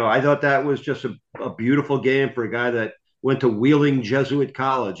 And I thought that was just a beautiful game for a guy that went to Wheeling Jesuit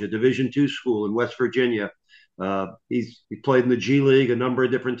College, a Division II school in West Virginia. He played in the G League a number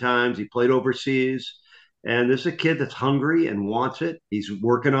of different times. He played overseas. And this is a kid that's hungry and wants it. He's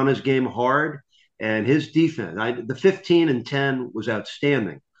working on his game hard. And his defense, the 15 and 10 was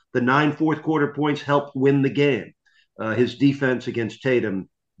outstanding. The 9 fourth quarter points helped win the game. His defense against Tatum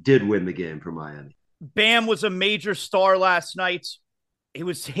did win the game for Miami. Bam was a major star last night. He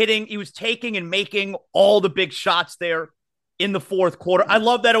was taking and making all the big shots there in the fourth quarter. I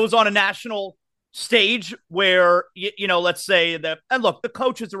love that it was on a national stage where, let's say that, and look, the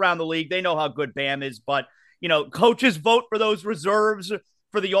coaches around the league, they know how good Bam is, but, coaches vote for those reserves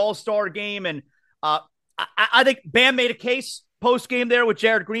for the All-Star game. And I think Bam made a case post-game there with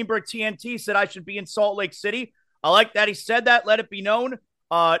Jared Greenberg, TNT, said I should be in Salt Lake City. I like that he said that. Let it be known.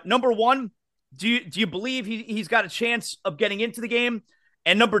 Number one, do you believe he's got a chance of getting into the game?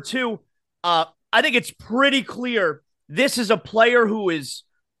 And number two, I think it's pretty clear this is a player who is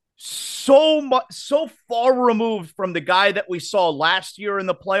so far removed from the guy that we saw last year in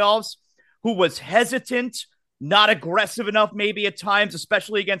the playoffs, who was hesitant, not aggressive enough maybe at times,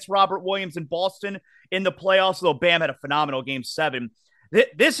 especially against Robert Williams in Boston in the playoffs, though Bam had a phenomenal game 7.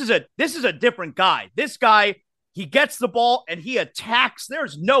 This is a different guy. This guy, he gets the ball and he attacks.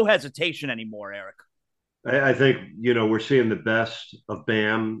 There's no hesitation anymore, Eric. I think, we're seeing the best of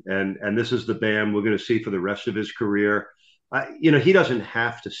Bam, and this is the Bam we're going to see for the rest of his career. he doesn't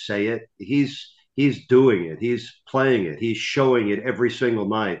have to say it. He's doing it. He's playing it. He's showing it every single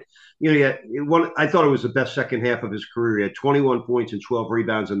night. I thought it was the best second half of his career. He had 21 points and 12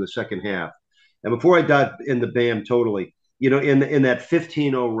 rebounds in the second half. And before I dive into Bam totally, in that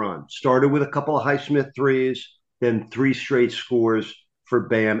 15-0 run, started with a couple of Highsmith threes, then three straight scores for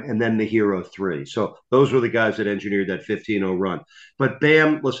Bam, and then the hero three. So those were the guys that engineered that 15-0 run. But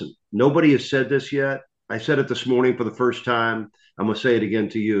Bam, listen, nobody has said this yet. I said it this morning for the first time. I'm going to say it again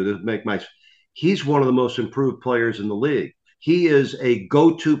to you to make my. He's one of the most improved players in the league. He is a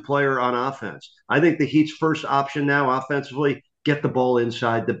go-to player on offense. I think the Heat's first option now offensively, get the ball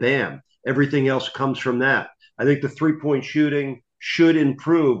inside the Bam. Everything else comes from that. I think the three-point shooting should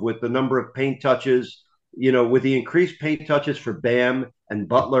improve with the number of paint touches. With the increased paint touches for Bam and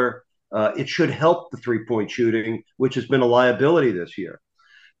Butler, it should help the three-point shooting, which has been a liability this year.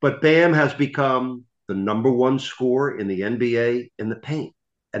 But Bam has become the number one scorer in the NBA in the paint.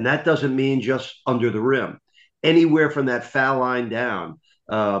 And that doesn't mean just under the rim. Anywhere from that foul line down,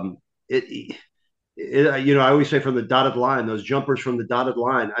 I always say from the dotted line, those jumpers from the dotted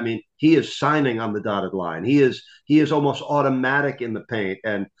line. I mean, he is signing on the dotted line. He is almost automatic in the paint,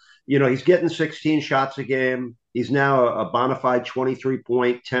 and he's getting 16 shots a game. He's now a bona fide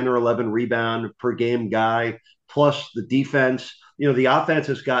 23-point, 10 or 11 rebound per game guy. Plus the defense. The offense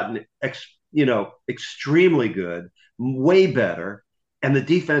has gotten extremely good, way better. And the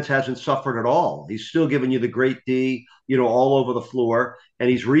defense hasn't suffered at all. He's still giving you the great D, all over the floor. And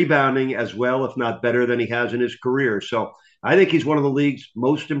he's rebounding as well, if not better, than he has in his career. So I think he's one of the league's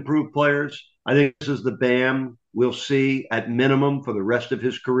most improved players. I think this is the Bam we'll see at minimum for the rest of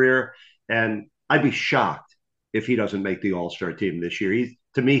his career. And I'd be shocked if he doesn't make the All-Star team this year.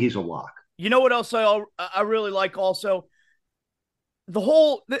 To me, he's a lock. You know what else I really like also?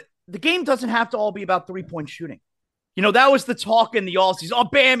 The game doesn't have to all be about three-point shooting. That was the talk in the offseason. Oh,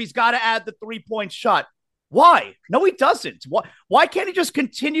 Bam, he's got to add the three-point shot. Why? No, he doesn't. Why can't he just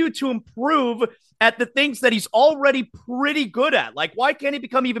continue to improve at the things that he's already pretty good at? Like, why can't he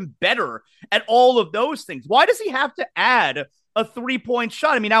become even better at all of those things? Why does he have to add a three-point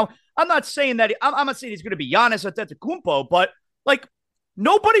shot? I mean, now, I'm not saying that I'm not saying he's going to be Giannis Antetokounmpo, but, like,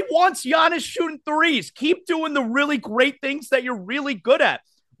 nobody wants Giannis shooting threes. Keep doing the really great things that you're really good at.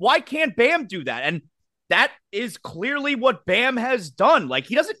 Why can't Bam do that? And that is clearly what Bam has done. Like,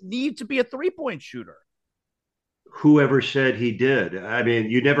 he doesn't need to be a three-point shooter. Whoever said he did? I mean,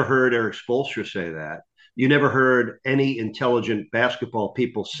 you never heard Eric Spoelstra say that. You never heard any intelligent basketball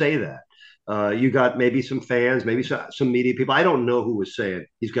people say that. You got maybe some fans, maybe some media people. I don't know who was saying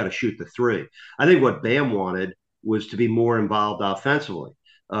he's got to shoot the three. I think what Bam wanted was to be more involved offensively.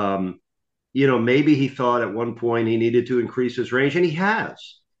 Maybe he thought at one point he needed to increase his range, and he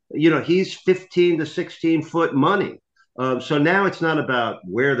has. He's 15 to 16 foot money. So now it's not about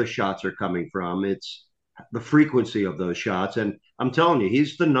where the shots are coming from. It's the frequency of those shots. And I'm telling you,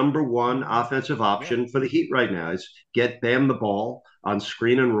 he's the number one offensive option for the Heat right now. Is get Bam the ball on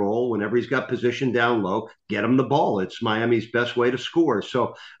screen and roll. Whenever he's got position down low, get him the ball. It's Miami's best way to score.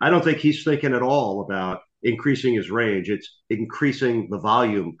 So I don't think he's thinking at all about increasing his range. It's increasing the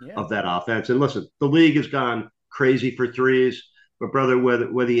volume of that offense. And listen, the league has gone crazy for threes. But, brother,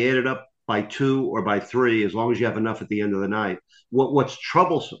 whether you add it up by 2 or by 3, as long as you have enough at the end of the night, what's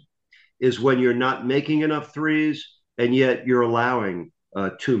troublesome is when you're not making enough threes and yet you're allowing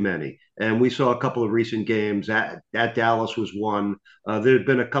too many. And we saw a couple of recent games. At Dallas was one. There had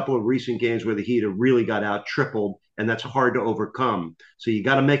been a couple of recent games where the Heat have really got out tripled, and that's hard to overcome. So you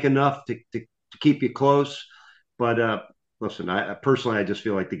got to make enough to keep you close. But, listen, I just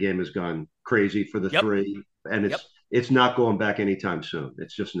feel like the game has gone crazy for the three, and it's not going back anytime soon.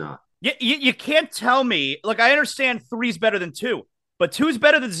 It's just not. You can't tell me. Look, I understand 3's better than 2, but 2's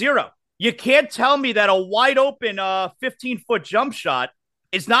better than 0. You can't tell me that a wide open 15-foot jump shot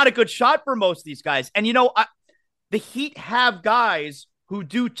is not a good shot for most of these guys. And, the Heat have guys who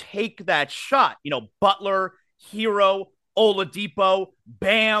do take that shot. Butler, Hero, Oladipo,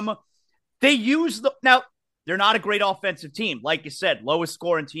 Bam. They use now, they're not a great offensive team. Like you said, lowest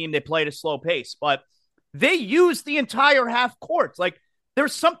scoring team. They play at a slow pace, but they use the entire half court. Like,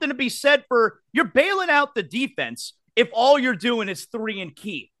 there's something to be said for you're bailing out the defense if all you're doing is 3 and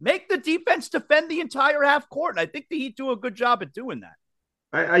key. Make the defense defend the entire half court. And I think the Heat do a good job at doing that.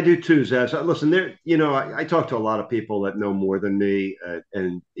 I do too, Zaz. Listen, I talk to a lot of people that know more than me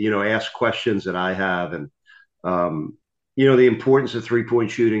and ask questions that I have. And, the importance of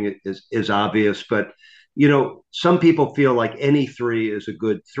three-point shooting is obvious. But, some people feel like any 3 is a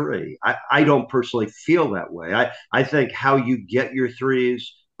good 3. I don't personally feel that way. I think how you get your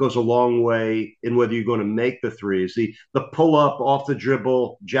threes goes a long way in whether you're going to make the threes. The pull up off the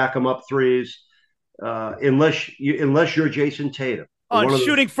dribble, jack 'em up threes, unless you're Jason Tatum. On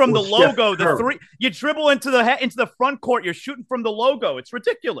shooting from the Steph logo, the Curry. three you dribble into the front court, you're shooting from the logo. It's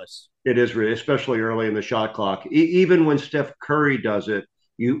ridiculous. It is really, especially early in the shot clock. Even when Steph Curry does it,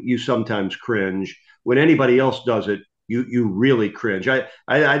 you sometimes cringe. When anybody else does it, you really cringe.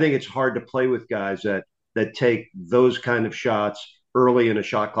 I think it's hard to play with guys that take those kind of shots early in a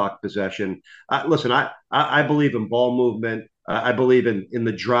shot clock possession. Listen, I believe in ball movement. I believe in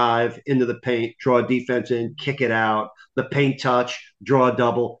the drive into the paint, draw a defense in, kick it out. The paint touch, draw a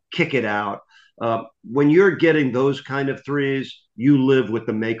double, kick it out. When you're getting those kind of threes, you live with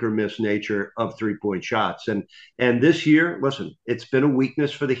the make or miss nature of 3-point shots. And this year, listen, it's been a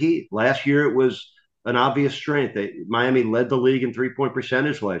weakness for the Heat. Last year, it was an obvious strength. Miami led the league in 3-point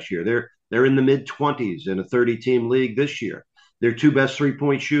percentage last year. They're in the mid-20s in a 30-team league this year. Their two best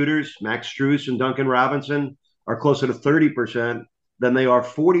 3-point shooters, Max Strus and Duncan Robinson, are closer to 30% than they are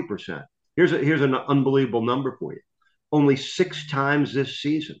 40%. Here's an unbelievable number for you. Only 6 times this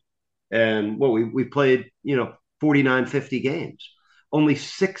season. And we played, 49, 50 games. Only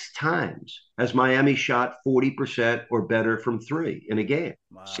 6 times has Miami shot 40% or better from 3 in a game.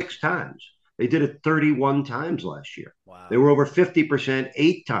 Wow. 6 times. They did it 31 times last year. Wow. They were over 50%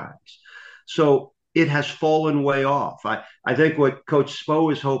 8 times. So it has fallen way off. I think what Coach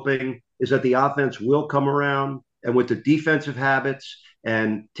Spo is hoping is that the offense will come around, and with the defensive habits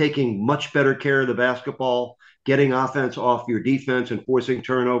and taking much better care of the basketball, getting offense off your defense and forcing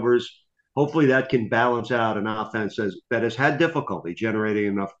turnovers, hopefully that can balance out an offense that has had difficulty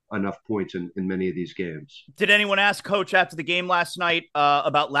generating enough points in many of these games. Did anyone ask Coach after the game last night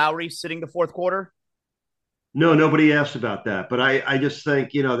about Lowry sitting the fourth quarter? No, nobody asked about that. But I just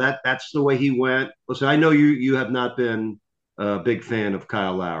think, that's the way he went. Listen, I know you have not been a big fan of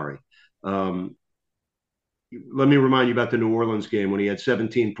Kyle Lowry. Let me remind you about the New Orleans game when he had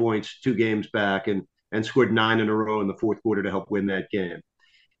 17 points 2 games back and scored 9 in a row in the fourth quarter to help win that game.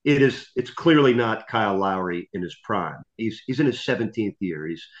 It's clearly not Kyle Lowry in his prime. He's in his 17th year.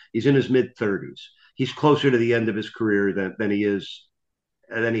 He's in his mid-30s. He's closer to the end of his career than he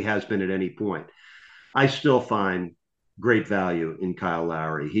has been at any point. I still find great value in Kyle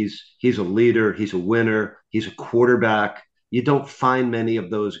Lowry. He's a leader. He's a winner. He's a quarterback. You don't find many of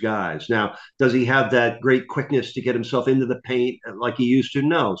those guys. Now, does he have that great quickness to get himself into the paint like he used to?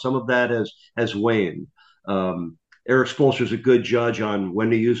 No, some of that has waned. Eric Spoelstra is a good judge on when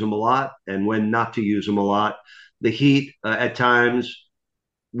to use him a lot and when not to use him a lot. The Heat, at times,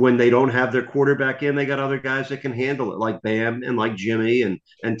 when they don't have their quarterback in, they got other guys that can handle it, like Bam and like Jimmy,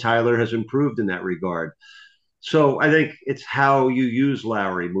 and Tyler has improved in that regard. So I think it's how you use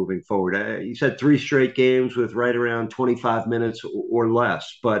Lowry moving forward. He's had 3 straight games with right around 25 minutes or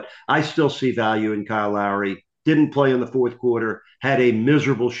less, but I still see value in Kyle Lowry. Didn't play in the fourth quarter, had a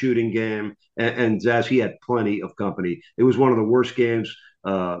miserable shooting game, and Zaz, he had plenty of company. It was one of the worst games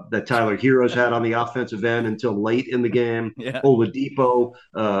that Tyler Heroes had on the offensive end until late in the game. Yeah. Oladipo,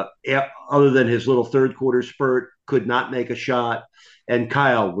 other than his little third quarter spurt, could not make a shot. And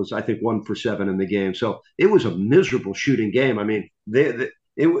Kyle was, I think, 1 for 7 in the game. So it was a miserable shooting game. I mean, it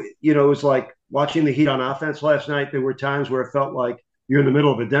was like watching the Heat on offense last night. There were times where it felt like you're in the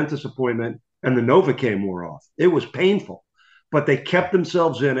middle of a dentist appointment and the Novocaine wore off. It was painful, but they kept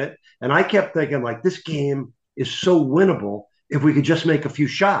themselves in it. And I kept thinking, like, this game is so winnable if we could just make a few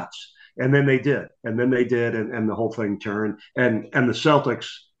shots. And then they did. And the whole thing turned. And the Celtics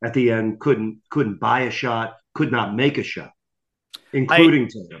at the end couldn't buy a shot, could not make a shot, including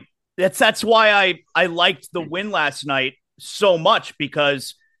Tatum. That's why I liked the win last night so much,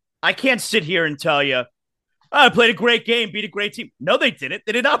 because I can't sit here and tell you, I played a great game, beat a great team. No, they didn't.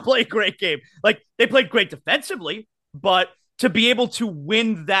 They did not play a great game. Like, they played great defensively, but to be able to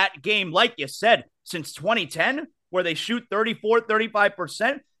win that game, like you said, since 2010, where they shoot 34,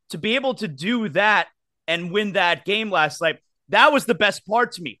 35%, to be able to do that and win that game last night, that was the best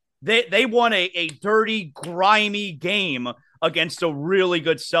part to me. They won a dirty, grimy game against a really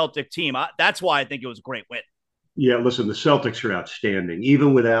good Celtic team. That's why I think it was a great win. Yeah, listen, the Celtics are outstanding.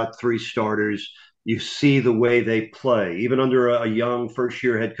 Even without 3 starters, you see the way they play. Even under a young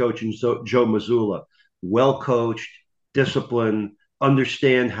first-year head coach in Joe Mazzulla, well-coached, disciplined,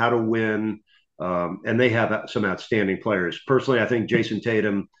 understand how to win, and they have some outstanding players. Personally, I think Jason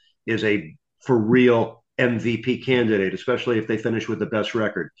Tatum is a for real MVP candidate, especially if they finish with the best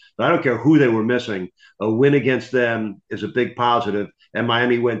record. But I don't care who they were missing. A win against them is a big positive, and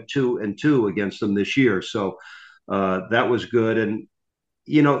Miami went 2-2 against them this year. So that was good. And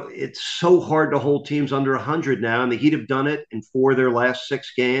it's so hard to hold teams under 100 now, and the Heat have done it in 4 of their last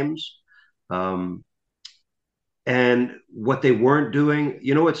 6 games. Um, and what they weren't doing,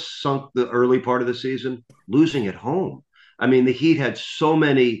 what sunk the early part of the season? Losing at home. I mean, the Heat had so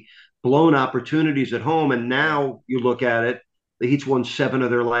many blown opportunities at home, and now you look at it, the Heat's won 7 of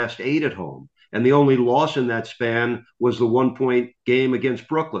their last 8 at home. And the only loss in that span was the 1-point game against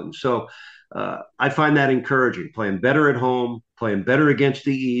Brooklyn. So I find that encouraging. Playing better at home, playing better against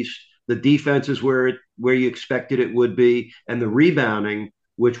the East. The defense is where you expected it would be, and the rebounding,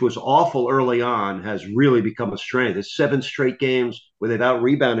 which was awful early on, has really become a strength. It's 7 straight games where they've out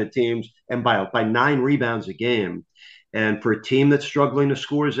rebounded teams, and by 9 rebounds a game. And for a team that's struggling to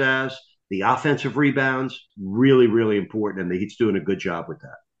score, Zaz, the offensive rebounds really, really important, and the Heat's doing a good job with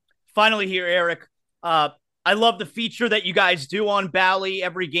that. Finally, here, Eric. I love the feature that you guys do on Bally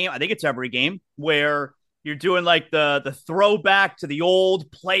every game. I think it's every game where you're doing like the throwback to the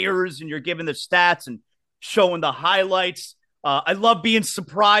old players, and you're giving the stats and showing the highlights. I love being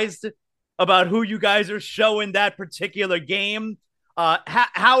surprised about who you guys are showing that particular game.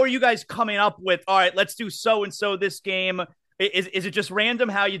 How are you guys coming up with, all right, let's do so-and-so this game? Is it just random?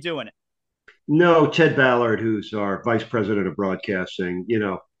 How are you doing it? No, Ted Ballard, who's our vice president of broadcasting,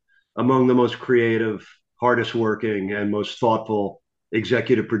 among the most creative, hardest working, and most thoughtful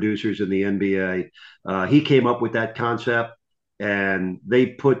executive producers in the NBA. He came up with that concept, and they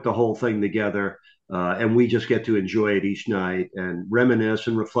put the whole thing together. And we just get to enjoy it each night and reminisce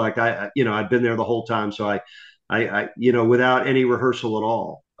and reflect. I've been there the whole time, so without any rehearsal at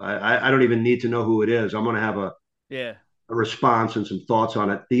all, I don't even need to know who it is. I'm going to have a response and some thoughts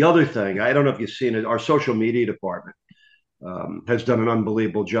on it. The other thing, I don't know if you've seen it, our social media department has done an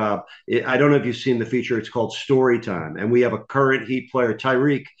unbelievable job. I don't know if you've seen the feature. It's called Story Time, and we have a current Heat player.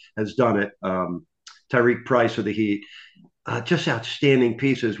 Tyreek has done it. Tyreek Price of the Heat. Just outstanding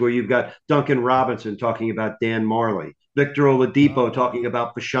pieces where you've got Duncan Robinson talking about Dan Marley, Victor Oladipo talking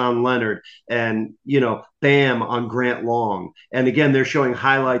about Bashan Leonard, and Bam on Grant Long. And again, they're showing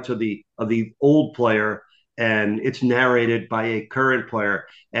highlights of the old player, and it's narrated by a current player.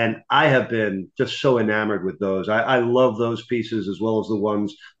 And I have been just so enamored with those. I love those pieces as well as the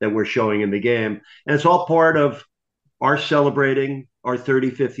ones that we're showing in the game. And it's all part of our celebrating our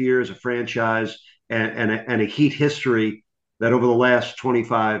 35th year as a franchise and a Heat history that over the last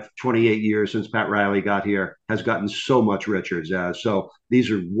 25, 28 years since Pat Riley got here has gotten so much richer, Zaz. So these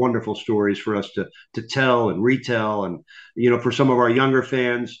are wonderful stories for us to tell and retell. And, for some of our younger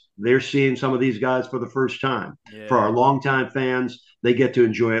fans, they're seeing some of these guys for the first time. Yeah. For our longtime fans, they get to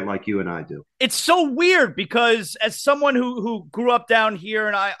enjoy it like you and I do. It's so weird because as someone who grew up down here,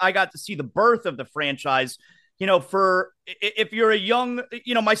 and I got to see the birth of the franchise, if you're a young,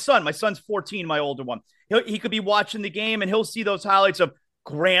 my son's 14, my older one, he could be watching the game and he'll see those highlights of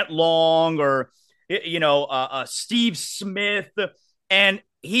Grant Long or, Steve Smith, and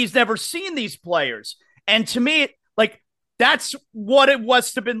he's never seen these players. And to me, that's what it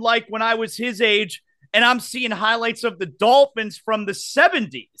must have been like when I was his age. And I'm seeing highlights of the Dolphins from the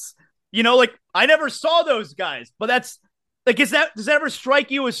 70s. I never saw those guys, but that's does that ever strike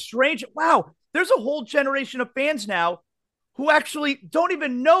you as strange? Wow. There's a whole generation of fans now who actually don't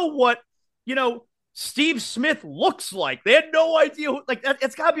even know what, Steve Smith looks like. They had no idea.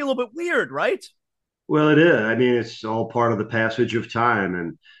 It's got to be a little bit weird, right? Well, it is. I mean, it's all part of the passage of time.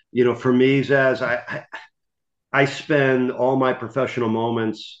 And, for me, Zaz, I spend all my professional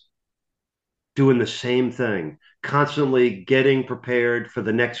moments doing the same thing, constantly getting prepared for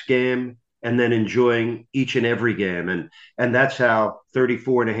the next game and then enjoying each and every game. And that's how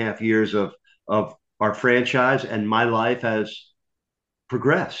 34 and a half years of our franchise and my life has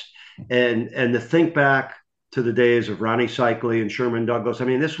progressed. And to think back to the days of Ronnie Cycli and Sherman Douglas, I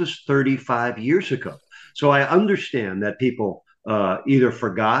mean, this was 35 years ago. So I understand that people either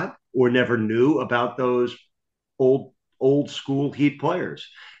forgot or never knew about those old school Heat players.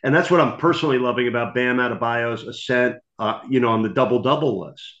 And that's what I'm personally loving about Bam Adebayo's ascent, on the double-double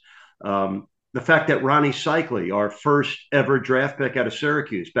list. The fact that Ronnie Cycli, our first ever draft pick out of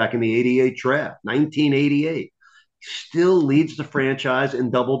Syracuse back in the 88 draft, 1988, still leads the franchise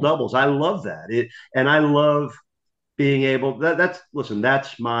in double-doubles. I love that. And I love being able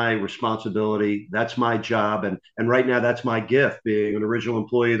that's my responsibility. That's my job. And right now that's my gift, being an original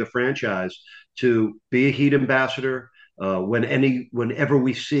employee of the franchise, to be a Heat ambassador. Whenever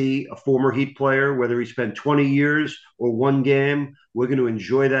we see a former Heat player, whether he spent 20 years or one game, we're going to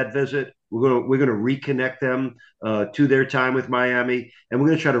enjoy that visit. We're going to reconnect them to their time with Miami, and we're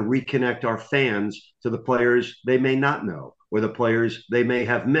going to try to reconnect our fans to the players they may not know or the players they may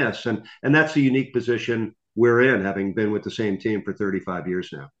have missed. And that's a unique position we're in, having been with the same team for 35 years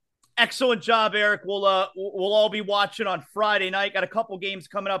now. Excellent job, Eric. We'll all be watching on Friday night. Got a couple games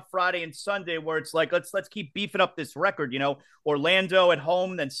coming up Friday and Sunday where it's like let's keep beefing up this record. Orlando at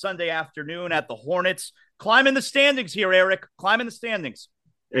home, then Sunday afternoon at the Hornets. Climbing the standings here, Eric. Climbing the standings.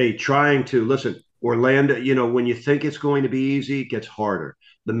 Hey, trying to listen. Orlando, when you think it's going to be easy, it gets harder.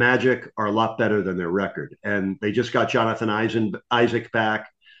 The Magic are a lot better than their record, and they just got Jonathan Isaac back.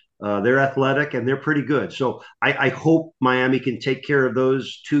 They're athletic and they're pretty good. So I hope Miami can take care of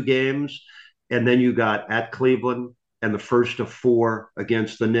those 2 games. And then you got at Cleveland and the first of 4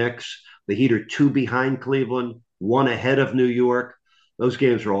 against the Knicks. The Heat are 2 behind Cleveland, 1 ahead of New York. Those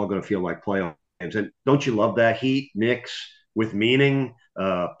games are all going to feel like playoff games. And don't you love that? Heat, Knicks with meaning,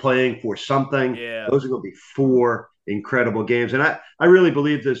 playing for something. Yeah. Those are going to be 4 incredible games. And I really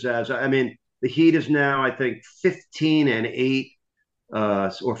believe this the Heat is now, I think, 15-8.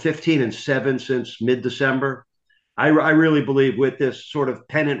 Or 15-7 since mid-December. I really believe with this sort of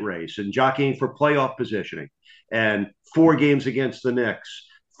pennant race and jockeying for playoff positioning, and 4 games against the Knicks,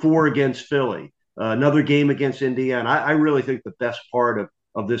 4 against Philly, another game against Indiana. I really think the best part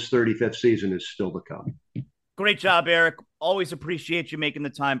of this 35th season is still to come. Great job, Eric. Always appreciate you making the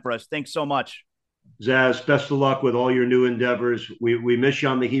time for us. Thanks so much. Zaz, best of luck with all your new endeavors. We miss you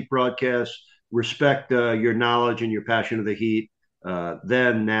on the Heat broadcast. Respect your knowledge and your passion of the Heat.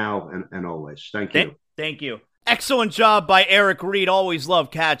 Then, now, and always. Thank you. Thank you. Excellent job by Eric Reed. Always love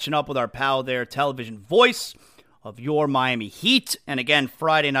catching up with our pal there, television voice of your Miami Heat. And again,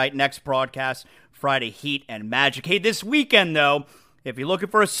 Friday night, next broadcast, Friday Heat and Magic. Hey, this weekend, though, if you're looking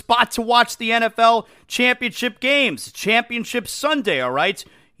for a spot to watch the NFL championship games, Championship Sunday, all right?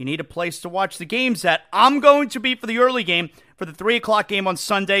 You need a place to watch the games at. I'm going to be for the early game, for the 3 o'clock game on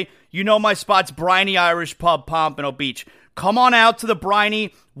Sunday. You know my spot's Briny Irish Pub, Pompano Beach. Come on out to the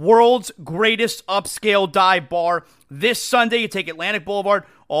Briny, world's greatest upscale dive bar. This Sunday, you take Atlantic Boulevard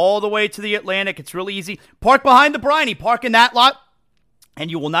all the way to the Atlantic. It's really easy. Park behind the Briny. Park in that lot, and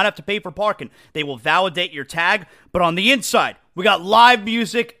you will not have to pay for parking. They will validate your tag. But on the inside, we got live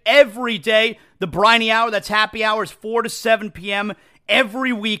music every day. The Briny Hour, that's happy hours, 4 to 7 p.m.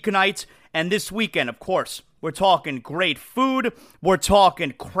 every weeknight. And this weekend, of course, we're talking great food. We're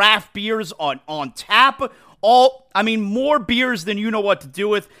talking craft beers on tap. More beers than you know what to do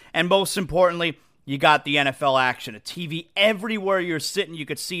with. And most importantly, you got the NFL action. A TV everywhere you're sitting, you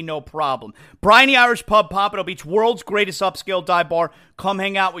could see no problem. Briny Irish Pub, Pompano Beach, world's greatest upscale dive bar. Come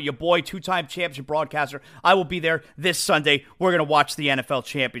hang out with your boy, 2-time championship broadcaster. I will be there this Sunday. We're going to watch the NFL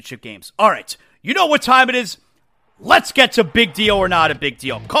championship games. All right, you know what time it is. Let's get to big deal or not a big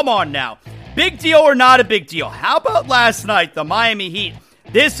deal. Come on now. Big deal or not a big deal. How about last night, the Miami Heat?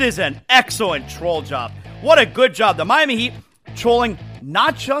 This is an excellent troll job. What a good job. The Miami Heat trolling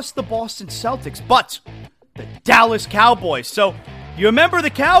not just the Boston Celtics, but the Dallas Cowboys. So, you remember the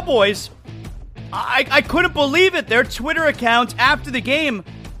Cowboys? I couldn't believe it. Their Twitter account after the game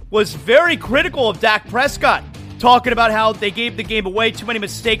was very critical of Dak Prescott, talking about how they gave the game away, too many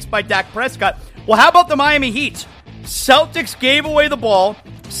mistakes by Dak Prescott. Well, how about the Miami Heat? Celtics gave away the ball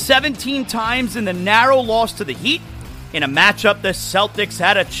 17 times in the narrow loss to the Heat. In a matchup the Celtics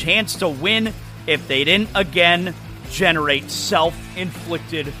had a chance to win if they didn't again generate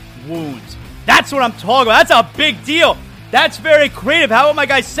self-inflicted wounds. That's what I'm talking about. That's a big deal. That's very creative. How about my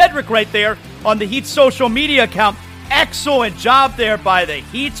guy Cedric right there on the Heat social media account? Excellent job there by the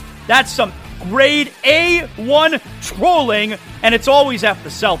Heat. That's some grade A1 trolling, and it's always after the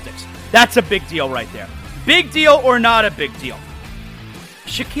Celtics. That's a big deal right there. Big deal or not a big deal?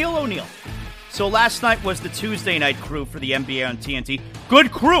 Shaquille O'Neal. So last night was the Tuesday night crew for the NBA on TNT.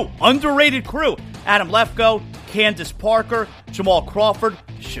 Good crew, underrated crew. Adam Lefkoe, Candace Parker, Jamal Crawford,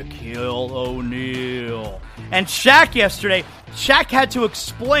 Shaquille O'Neal. And Shaq yesterday, Shaq had to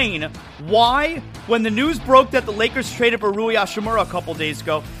explain why, when the news broke that the Lakers traded for Rui Hachimura a couple days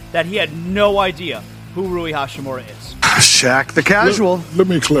ago, that he had no idea who Rui Hachimura is. Shaq the casual. Let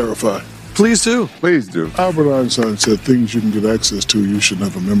me clarify. Please do. Please do. Albert Einstein said things you can get access to you should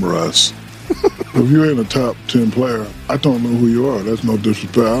never memorize. If you ain't a top 10 player, I don't know who you are. That's no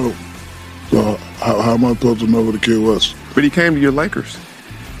disrespect. So how am I supposed to know who the kid was? But he came to your Lakers.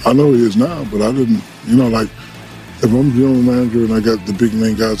 I know he is now, but I didn't. If I'm general manager and I got the big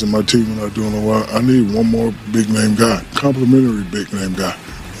name guys in my team and I'm doing a while, I need one more big name guy, complimentary big name guy.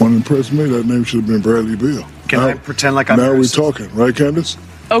 What impressed me, that name should have been Bradley Beal. Can I pretend like I'm now racist? we're talking, right, Candace?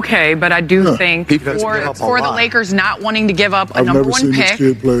 Okay, but I do think for the Lakers not wanting to give up a I've number never one seen pick. this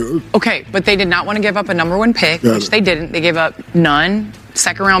kid play. Okay, but they did not want to give up a number one pick, Got which it. they didn't. They gave up none,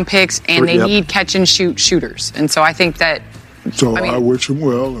 second round picks, and they Yep. need catch and shoot shooters. And so I think that So I wish him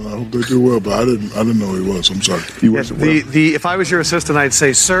well, and I hope they do well. But I didn't know he was. I'm sorry. You wish him well. If I was your assistant, I'd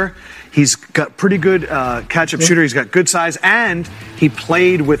say, sir, he's got pretty good catch-up shooter. He's got good size, and he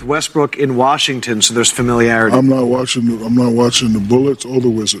played with Westbrook in Washington, so there's familiarity. I'm not watching the Bullets or the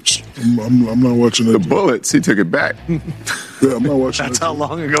Wizards. I'm not watching the Bullets. He took it back. Yeah, I'm not watching. That's how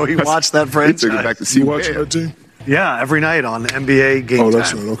long ago he watched that franchise. He took it back to see. You watching that team? Yeah, every night on NBA Game Time. Oh,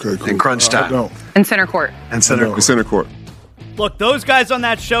 that's it. Okay, cool. And Crunch Time. I don't. And center court. And center court. Look, those guys on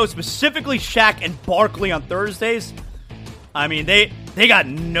that show, specifically Shaq and Barkley on Thursdays, I mean, they got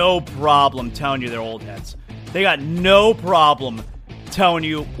no problem telling you they're old heads. They got no problem telling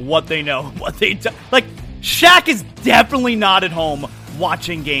you what they know, what they do. Like, Shaq is definitely not at home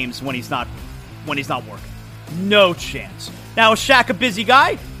watching games when he's not working. No chance. Now, is Shaq a busy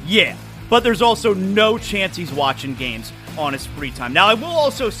guy? Yeah. But there's also no chance he's watching games on his free time. Now, I will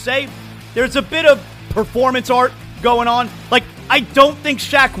also say there's a bit of performance art going on. Like, I don't think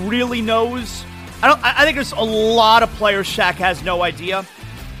Shaq really knows. I think there's a lot of players Shaq has no idea.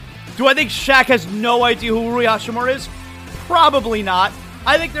 Do I think Shaq has no idea who Rui Hachimura is? Probably not.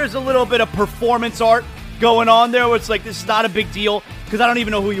 I think there's a little bit of performance art going on there where it's like, this is not a big deal because I don't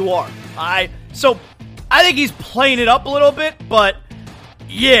even know who you are. So I think he's playing it up a little bit, but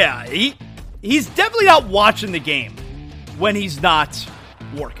yeah, he's definitely not watching the game when he's not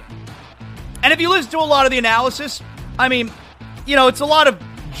working. And if you listen to a lot of the analysis, I mean, you know, it's a lot of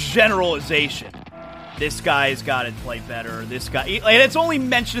generalization. This guy's got to play better. This guy, it's only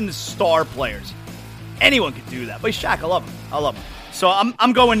mentioning the star players. Anyone could do that. But Shaq, I love him. So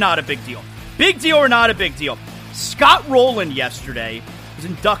I'm going not a big deal. Big deal or not a big deal? Scott Rowland yesterday was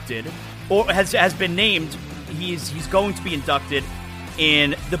inducted, or has been named. He's going to be inducted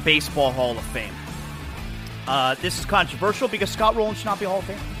in the Baseball Hall of Fame. This is controversial because Scott Rowland should not be a Hall of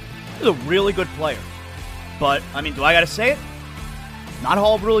Famer. He's a really good player. But, I mean, do I got to say it?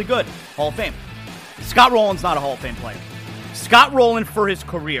 Not really good. Hall of Fame. Scott Rowland's not a Hall of Fame player. Scott Rowland, for his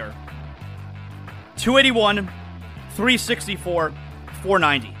career, 281, 364,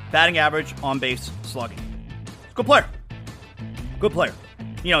 490. Batting average, on base, slugging. Good player. Good player.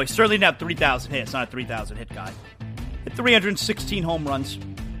 You know, he certainly didn't have 3,000 hits. Not a 3,000 hit guy. Hit 316 home runs.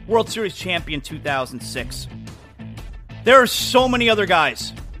 World Series champion 2006. There are so many other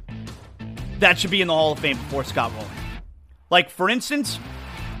guys that should be in the Hall of Fame before Scott Rowland. Like, for instance,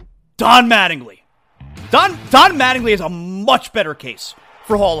 Don Mattingly. Don Mattingly has a much better case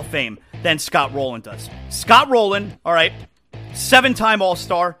for Hall of Fame than Scott Rowland does. Scott Rowland, all right, 7-time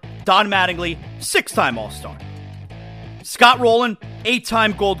All-Star. Don Mattingly, 6-time All-Star. Scott Rowland,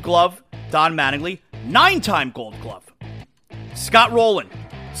 8-time Gold Glove. Don Mattingly, 9-time Gold Glove. Scott Rowland,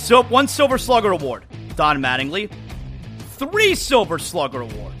 1 Silver Slugger Award. Don Mattingly, 3 Silver Slugger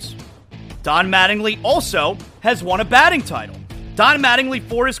Awards. Don Mattingly also has won a batting title. Don Mattingly,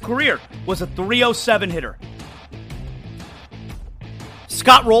 for his career, was a .307 hitter.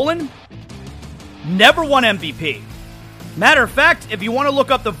 Scott Rowland never won MVP. Matter of fact, if you want to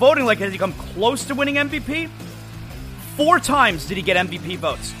look up the voting, like, has he come close to winning MVP? 4 times did he get MVP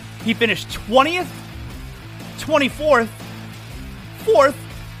votes. He finished 20th, 24th, 4th,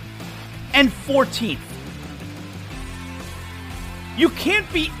 and 14th. You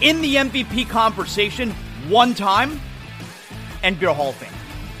can't be in the MVP conversation one time and be a Hall of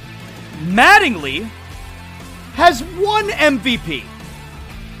Fame. Mattingly has won MVP.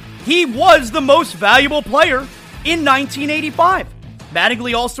 He was the most valuable player in 1985.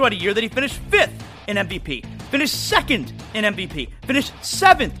 Mattingly also had a year that he finished 5th in MVP, finished 2nd in MVP, finished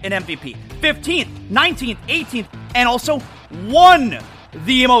 7th in MVP, 15th, 19th, 18th, and also won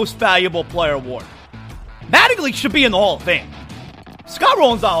the most valuable player award. Mattingly should be in the Hall of Fame. Scott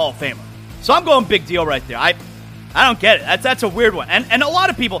Rowland's not a Hall of Famer. So I'm going big deal right there. I don't get it. That's a weird one. And a lot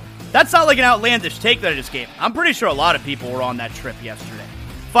of people, that's not like an outlandish take that I just gave. I'm pretty sure a lot of people were on that trip yesterday.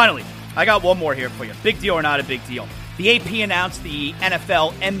 Finally, I got one more here for you. Big deal or not a big deal? The AP announced the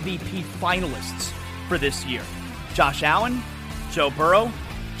NFL MVP finalists for this year. Josh Allen, Joe Burrow,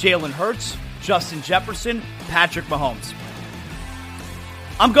 Jalen Hurts, Justin Jefferson, Patrick Mahomes.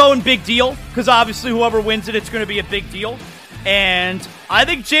 I'm going big deal because obviously whoever wins it, it's going to be a big deal. And I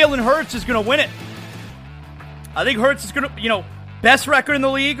think Jalen Hurts is going to win it. I think Hurts is going to, best record in the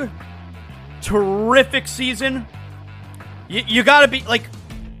league. Terrific season. You got to be,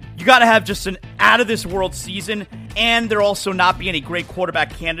 you got to have just an out-of-this-world season. And there also not be any great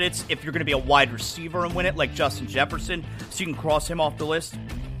quarterback candidates if you're going to be a wide receiver and win it, like Justin Jefferson. So you can cross him off the list.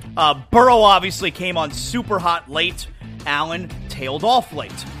 Burrow obviously came on super hot late. Allen tailed off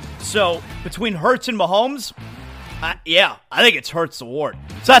late. So between Hurts and Mahomes, I think it's Hurts' award.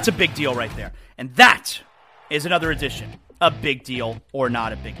 So that's a big deal right there. And that is another edition a big deal or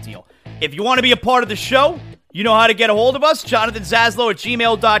not a big deal. If you want to be a part of the show, you know how to get a hold of us,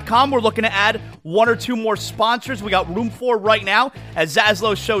 JonathanZaslow@gmail.com. We're looking to add 1 or 2 more sponsors. We got room for right now as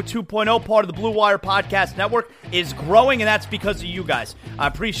Zaslow Show 2.0, part of the Blue Wire Podcast Network, is growing, and that's because of you guys. I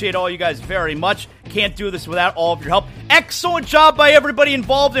appreciate all you guys very much. Can't do this without all of your help. Excellent job by everybody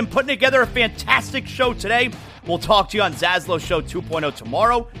involved in putting together a fantastic show today. We'll talk to you on Zaslow Show 2.0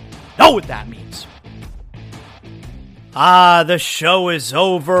 tomorrow. Know what that means. The show is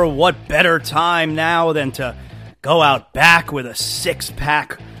over. What better time now than to go out back with a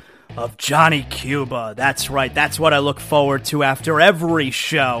 6-pack of Johnny Cuba. That's right. That's what I look forward to after every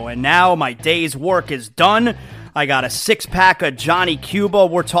show. And now my day's work is done. I got a 6-pack of Johnny Cuba.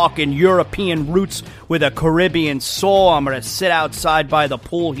 We're talking European roots with a Caribbean soul. I'm going to sit outside by the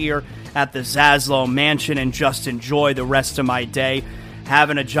pool here at the Zaslow Mansion and just enjoy the rest of my day.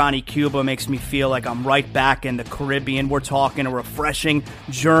 Having a Johnny Cuba makes me feel like I'm right back in the Caribbean. We're talking a refreshing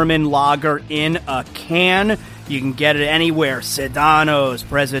German lager in a can. You can get it anywhere. Sedano's,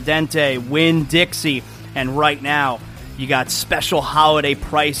 Presidente, Winn-Dixie. And right now, you got special holiday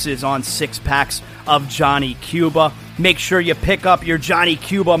prices on 6-packs of Johnny Cuba. Make sure you pick up your Johnny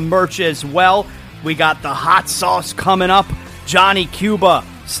Cuba merch as well. We got the hot sauce coming up. Johnny Cuba,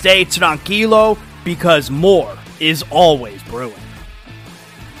 stay tranquilo because more is always brewing.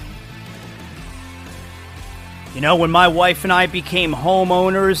 You know, when my wife and I became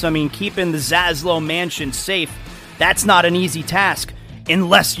homeowners, keeping the Zaslow Mansion safe, that's not an easy task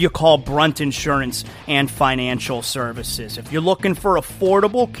unless you call Brunt Insurance and Financial Services. If you're looking for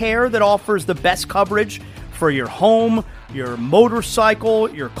affordable care that offers the best coverage for your home, your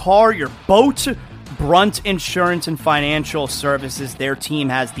motorcycle, your car, your boat, Brunt Insurance and Financial Services, their team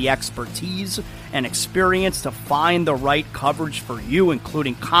has the expertise and experience to find the right coverage for you,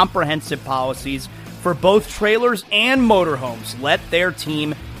 including comprehensive policies for both trailers and motorhomes. Let their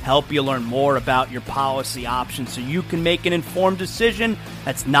team help you learn more about your policy options so you can make an informed decision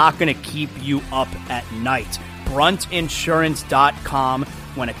that's not going to keep you up at night. BruntInsurance.com.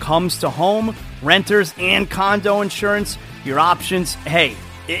 When it comes to home, renters, and condo insurance, your options,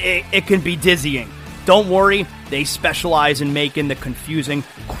 it can be dizzying. Don't worry, they specialize in making the confusing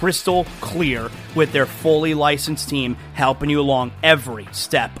crystal clear with their fully licensed team helping you along every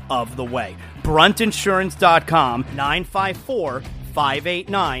step of the way. BruntInsurance.com,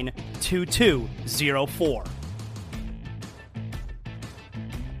 954-589-2204.